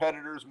more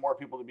competitors, more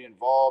people to be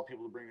involved,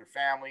 people to bring their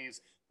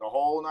families, the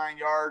whole 9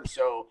 yards.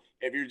 So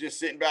if you're just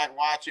sitting back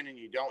watching and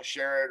you don't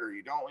share it or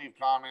you don't leave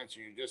comments,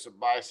 or you're just a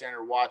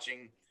bystander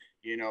watching,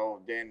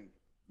 then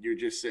you're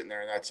just sitting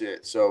there and that's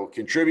it. So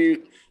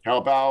contribute,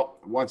 help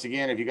out. Once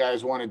again, if you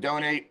guys want to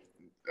donate,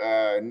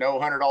 no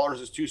 $100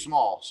 is too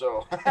small.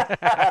 So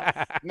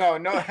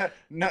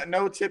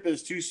no tip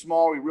is too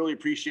small. We really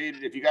appreciate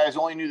it. If you guys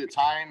only knew the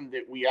time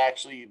that we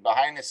actually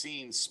behind the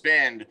scenes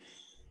spend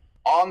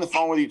on the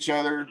phone with each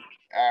other,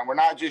 and we're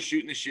not just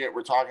shooting the shit.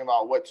 We're talking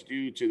about what to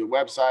do to the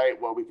website,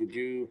 what we could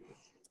do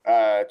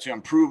to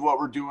improve what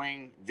we're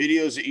doing.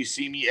 Videos that you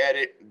see me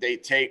edit, they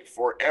take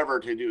forever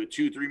to do a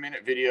 2-3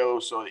 minute video.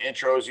 So the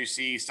intros you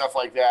see, stuff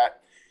like that,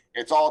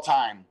 it's all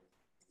time.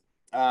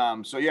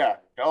 So yeah,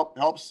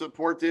 help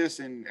support this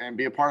and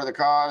be a part of the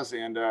cause.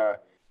 And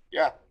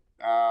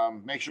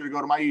make sure to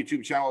go to my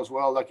YouTube channel as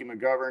well, Lucky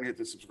McGovern. Hit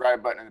the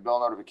subscribe button and the bell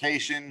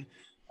notification.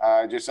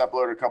 Just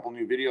uploaded a couple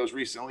new videos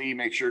recently.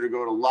 Make sure to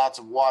go to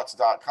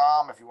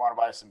lotsofwatts.com if you want to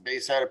buy some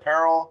Basehead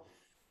apparel.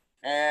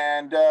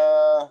 And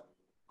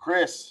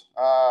Chris,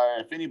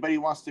 if anybody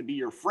wants to be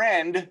your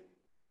friend,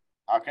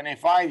 how can they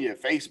find you?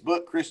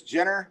 Facebook, Chris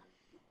Jenner.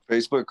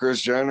 Facebook,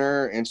 Chris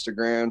Jenner.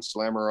 Instagram,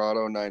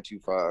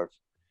 Slammerauto925.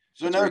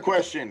 So another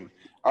question.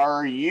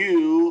 I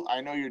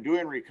know you're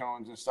doing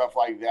recones and stuff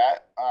like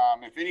that.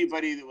 If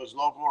anybody that was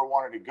local or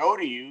wanted to go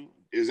to you,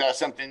 is that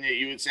something that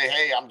you would say,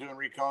 hey, I'm doing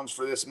recones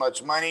for this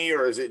much money?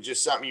 Or is it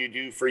just something you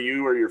do for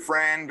you or your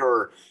friend?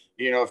 Or,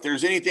 if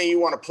there's anything you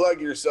want to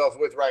plug yourself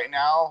with right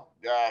now,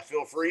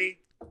 feel free.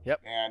 Yep.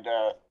 And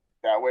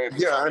that way.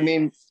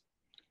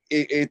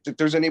 If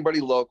there's anybody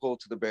local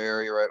to the Bay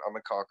Area, right, I'm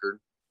in Concord.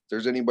 If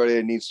there's anybody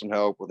that needs some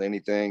help with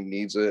anything,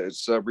 needs a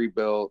sub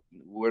rebuilt,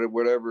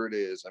 whatever it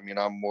is,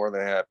 I'm more than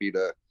happy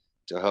to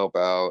help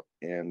out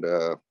and,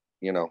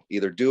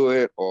 either do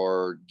it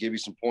or give you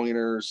some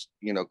pointers,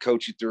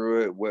 coach you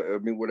through it.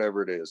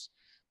 Whatever it is,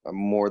 I'm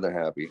more than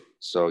happy.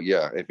 So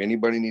yeah, if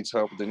anybody needs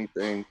help with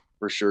anything,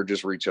 for sure,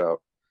 just reach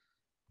out.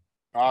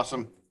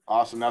 Awesome.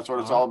 That's what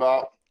it's all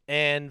about.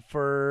 And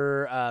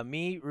for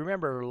me,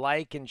 remember,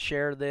 like and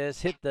share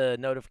this. Hit the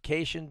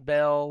notification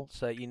bell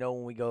so that you know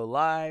when we go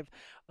live.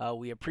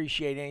 We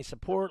appreciate any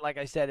support. Like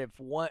I said,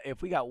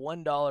 if we got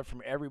 $1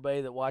 from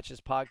everybody that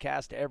watches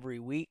podcast every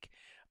week,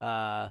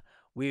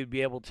 we would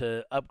be able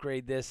to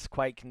upgrade this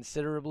quite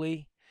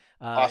considerably.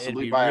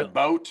 Possibly buy a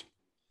boat.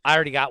 I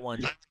already got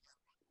one.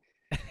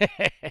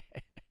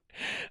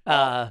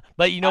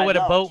 But you know what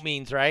a boat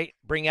means, right?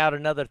 Bring out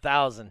another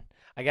 1,000.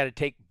 I got to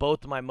take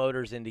both of my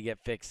motors in to get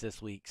fixed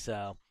this week.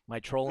 So my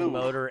trolling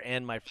motor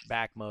and my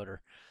back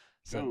motor.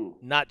 So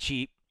not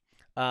cheap.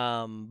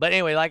 But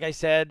anyway, like I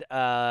said,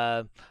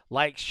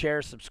 like,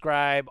 share,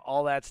 subscribe,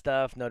 all that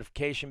stuff,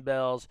 notification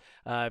bells.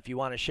 If you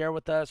want to share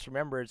with us,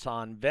 remember it's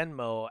on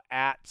Venmo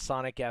at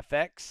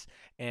SonicFX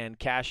and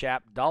Cash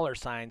App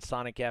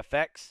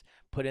 $SonicFX.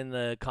 Put in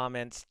the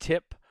comments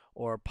tip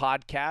or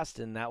podcast,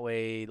 and that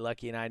way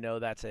Lucky and I know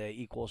that's an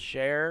equal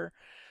share.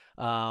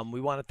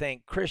 We want to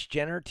thank Chris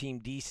Jenner, Team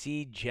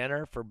DC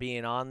Jenner, for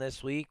being on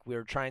this week. We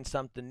were trying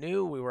something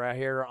new. We were out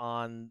here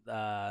on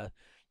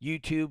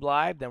YouTube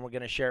Live. Then we're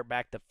going to share it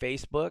back to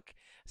Facebook,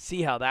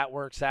 see how that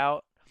works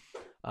out.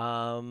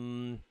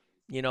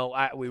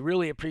 We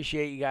really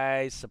appreciate you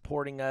guys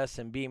supporting us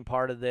and being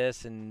part of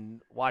this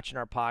and watching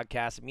our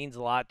podcast. It means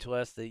a lot to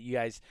us that you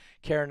guys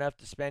care enough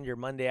to spend your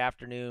Monday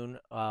afternoon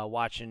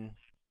watching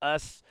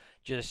us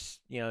just,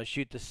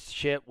 shoot the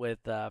shit with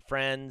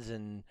friends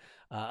and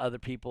other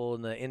people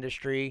in the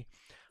industry.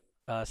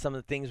 Some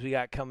of the things we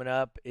got coming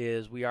up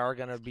is we are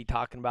going to be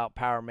talking about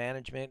power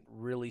management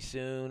really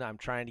soon. I'm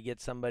trying to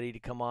get somebody to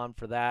come on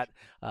for that,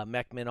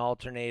 Mechman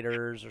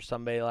alternators or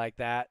somebody like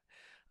that.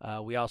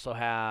 We also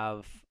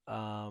have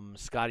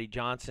Scotty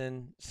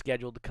Johnson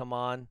scheduled to come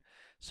on.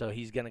 So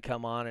he's going to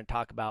come on and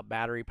talk about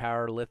battery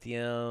power,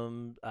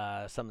 lithium,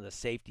 some of the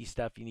safety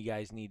stuff you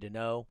guys need to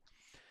know.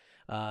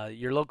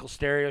 Your local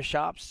stereo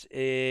shops,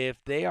 if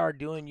they are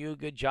doing you a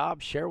good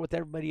job, share with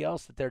everybody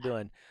else that they're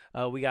doing.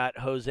 We got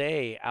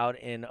Jose out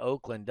in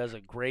Oakland, does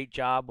a great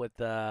job with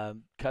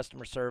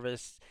customer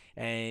service,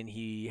 and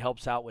he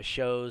helps out with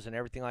shows and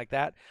everything like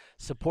that.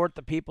 Support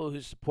the people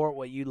who support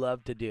what you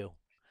love to do.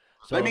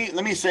 So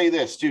let me say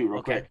this too,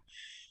 real quick.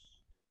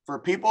 For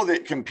people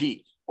that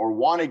compete or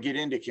want to get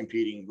into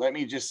competing, let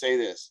me just say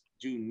this.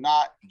 Do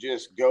not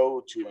just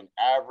go to an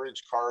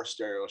average car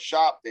stereo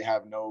shop. They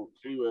have no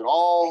clue at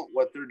all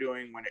what they're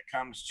doing when it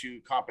comes to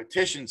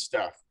competition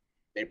stuff.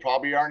 They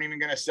probably aren't even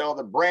going to sell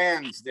the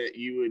brands that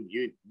you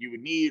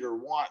would need or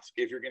want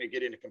if you're going to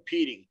get into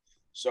competing.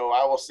 So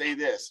I will say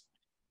this.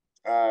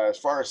 As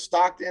far as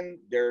Stockton,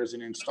 there's an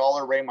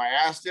installer, Ray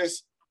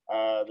Myastis.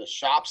 The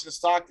shops in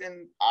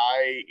Stockton,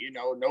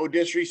 no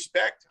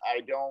disrespect. I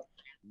don't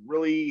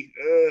really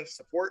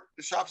support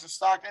the shops in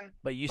Stockton.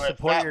 But you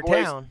support your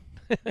town.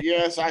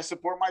 Yes, I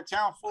support my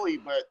town fully,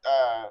 but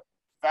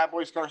Fat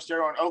Boys Car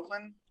Stereo in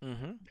Oakland,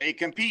 they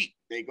compete.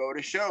 They go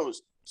to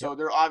shows. So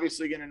they're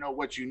obviously going to know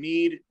what you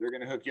need. They're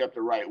going to hook you up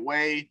the right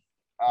way.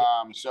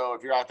 So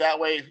if you're out that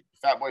way,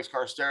 Fat Boys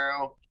Car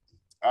Stereo.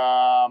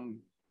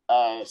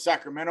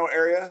 Sacramento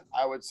area,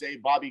 I would say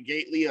Bobby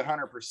Gately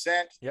 100%.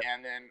 Yep.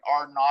 And then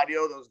Arden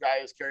Audio, those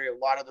guys carry a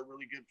lot of the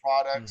really good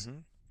products.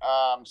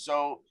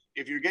 So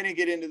if you're going to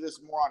get into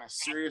this more on a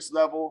serious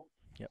level,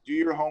 do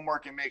your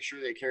homework and make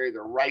sure they carry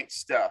the right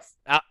stuff.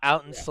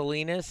 Out in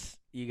Salinas,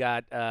 you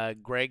got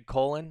Greg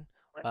Colin,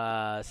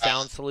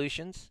 Sound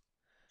Solutions.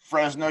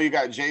 Fresno, you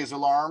got Jay's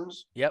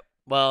Alarms. Yep.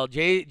 Well,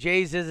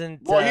 Jay's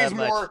isn't. Well,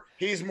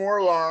 he's more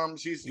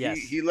alarms.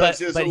 He loves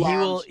his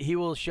alarms. He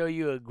will show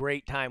you a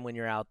great time when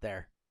you're out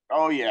there.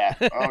 Oh yeah.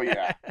 So,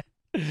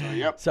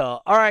 yep. So,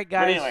 all right,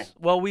 guys. Anyway.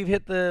 Well, we've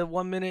hit the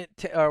 1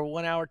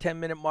 hour,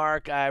 10-minute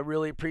mark. I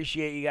really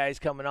appreciate you guys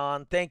coming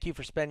on. Thank you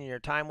for spending your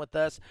time with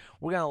us.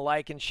 We're going to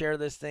like and share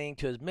this thing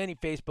to as many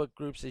Facebook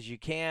groups as you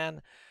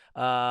can.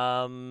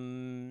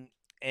 And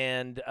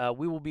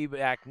we will be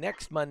back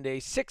next Monday,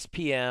 6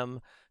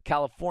 p.m.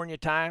 California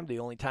time, the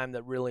only time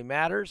that really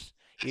matters,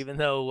 even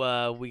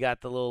though we got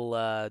the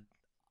little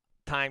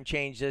time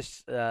change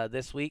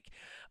this week.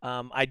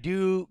 I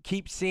do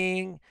keep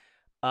seeing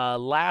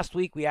last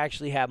week we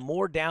actually have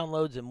more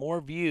downloads and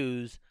more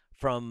views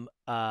from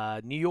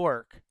New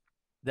York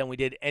than we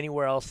did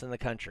anywhere else in the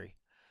country.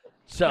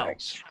 So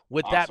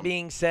with that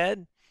being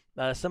said,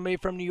 somebody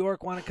from New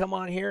York want to come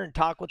on here and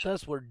talk with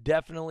us, we're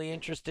definitely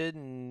interested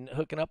in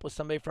hooking up with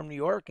somebody from New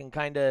York and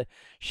kind of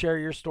share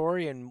your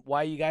story and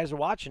why you guys are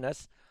watching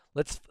us.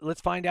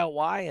 Let's find out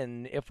why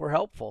and if we're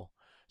helpful.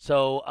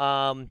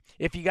 So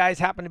if you guys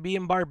happen to be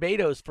in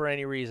Barbados for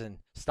any reason,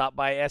 stop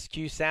by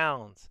SQ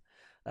Sounds.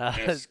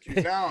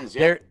 SQ Sounds,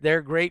 yeah.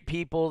 They're great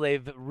people.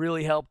 They've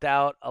really helped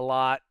out a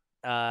lot.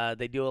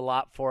 They do a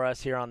lot for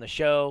us here on the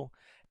show.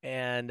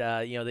 And,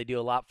 they do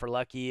a lot for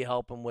Lucky,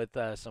 help them with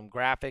some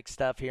graphic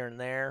stuff here and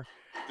there.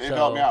 They've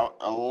helped me out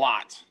a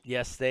lot.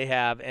 Yes, they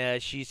have.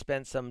 She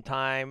spent some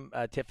time,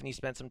 Tiffany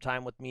spent some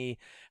time with me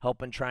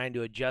helping trying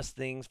to adjust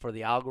things for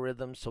the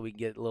algorithm so we can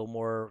get a little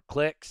more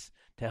clicks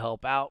to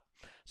help out.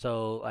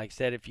 So, like I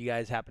said, if you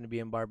guys happen to be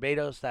in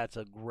Barbados, that's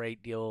a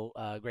great deal,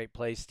 great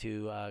place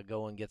to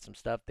go and get some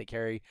stuff. They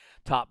carry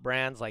top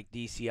brands like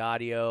DC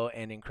Audio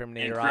and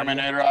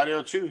Incriminator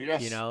Audio too,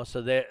 yes.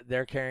 So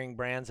they're carrying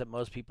brands that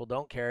most people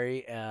don't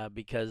carry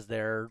because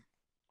they're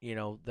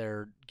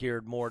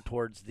geared more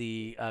towards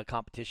the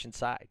competition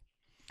side.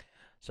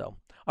 So,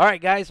 all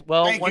right, guys.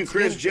 Well, thank you,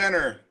 Chris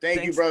Jenner.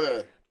 Thank you,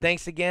 brother.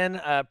 Thanks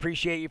again.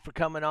 Appreciate you for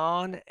coming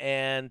on,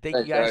 and thank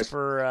you guys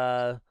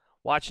for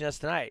watching us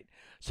tonight.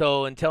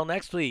 So until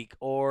next week,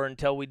 or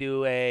until we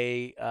do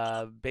a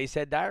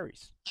Basehead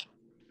Diaries,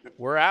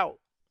 we're out.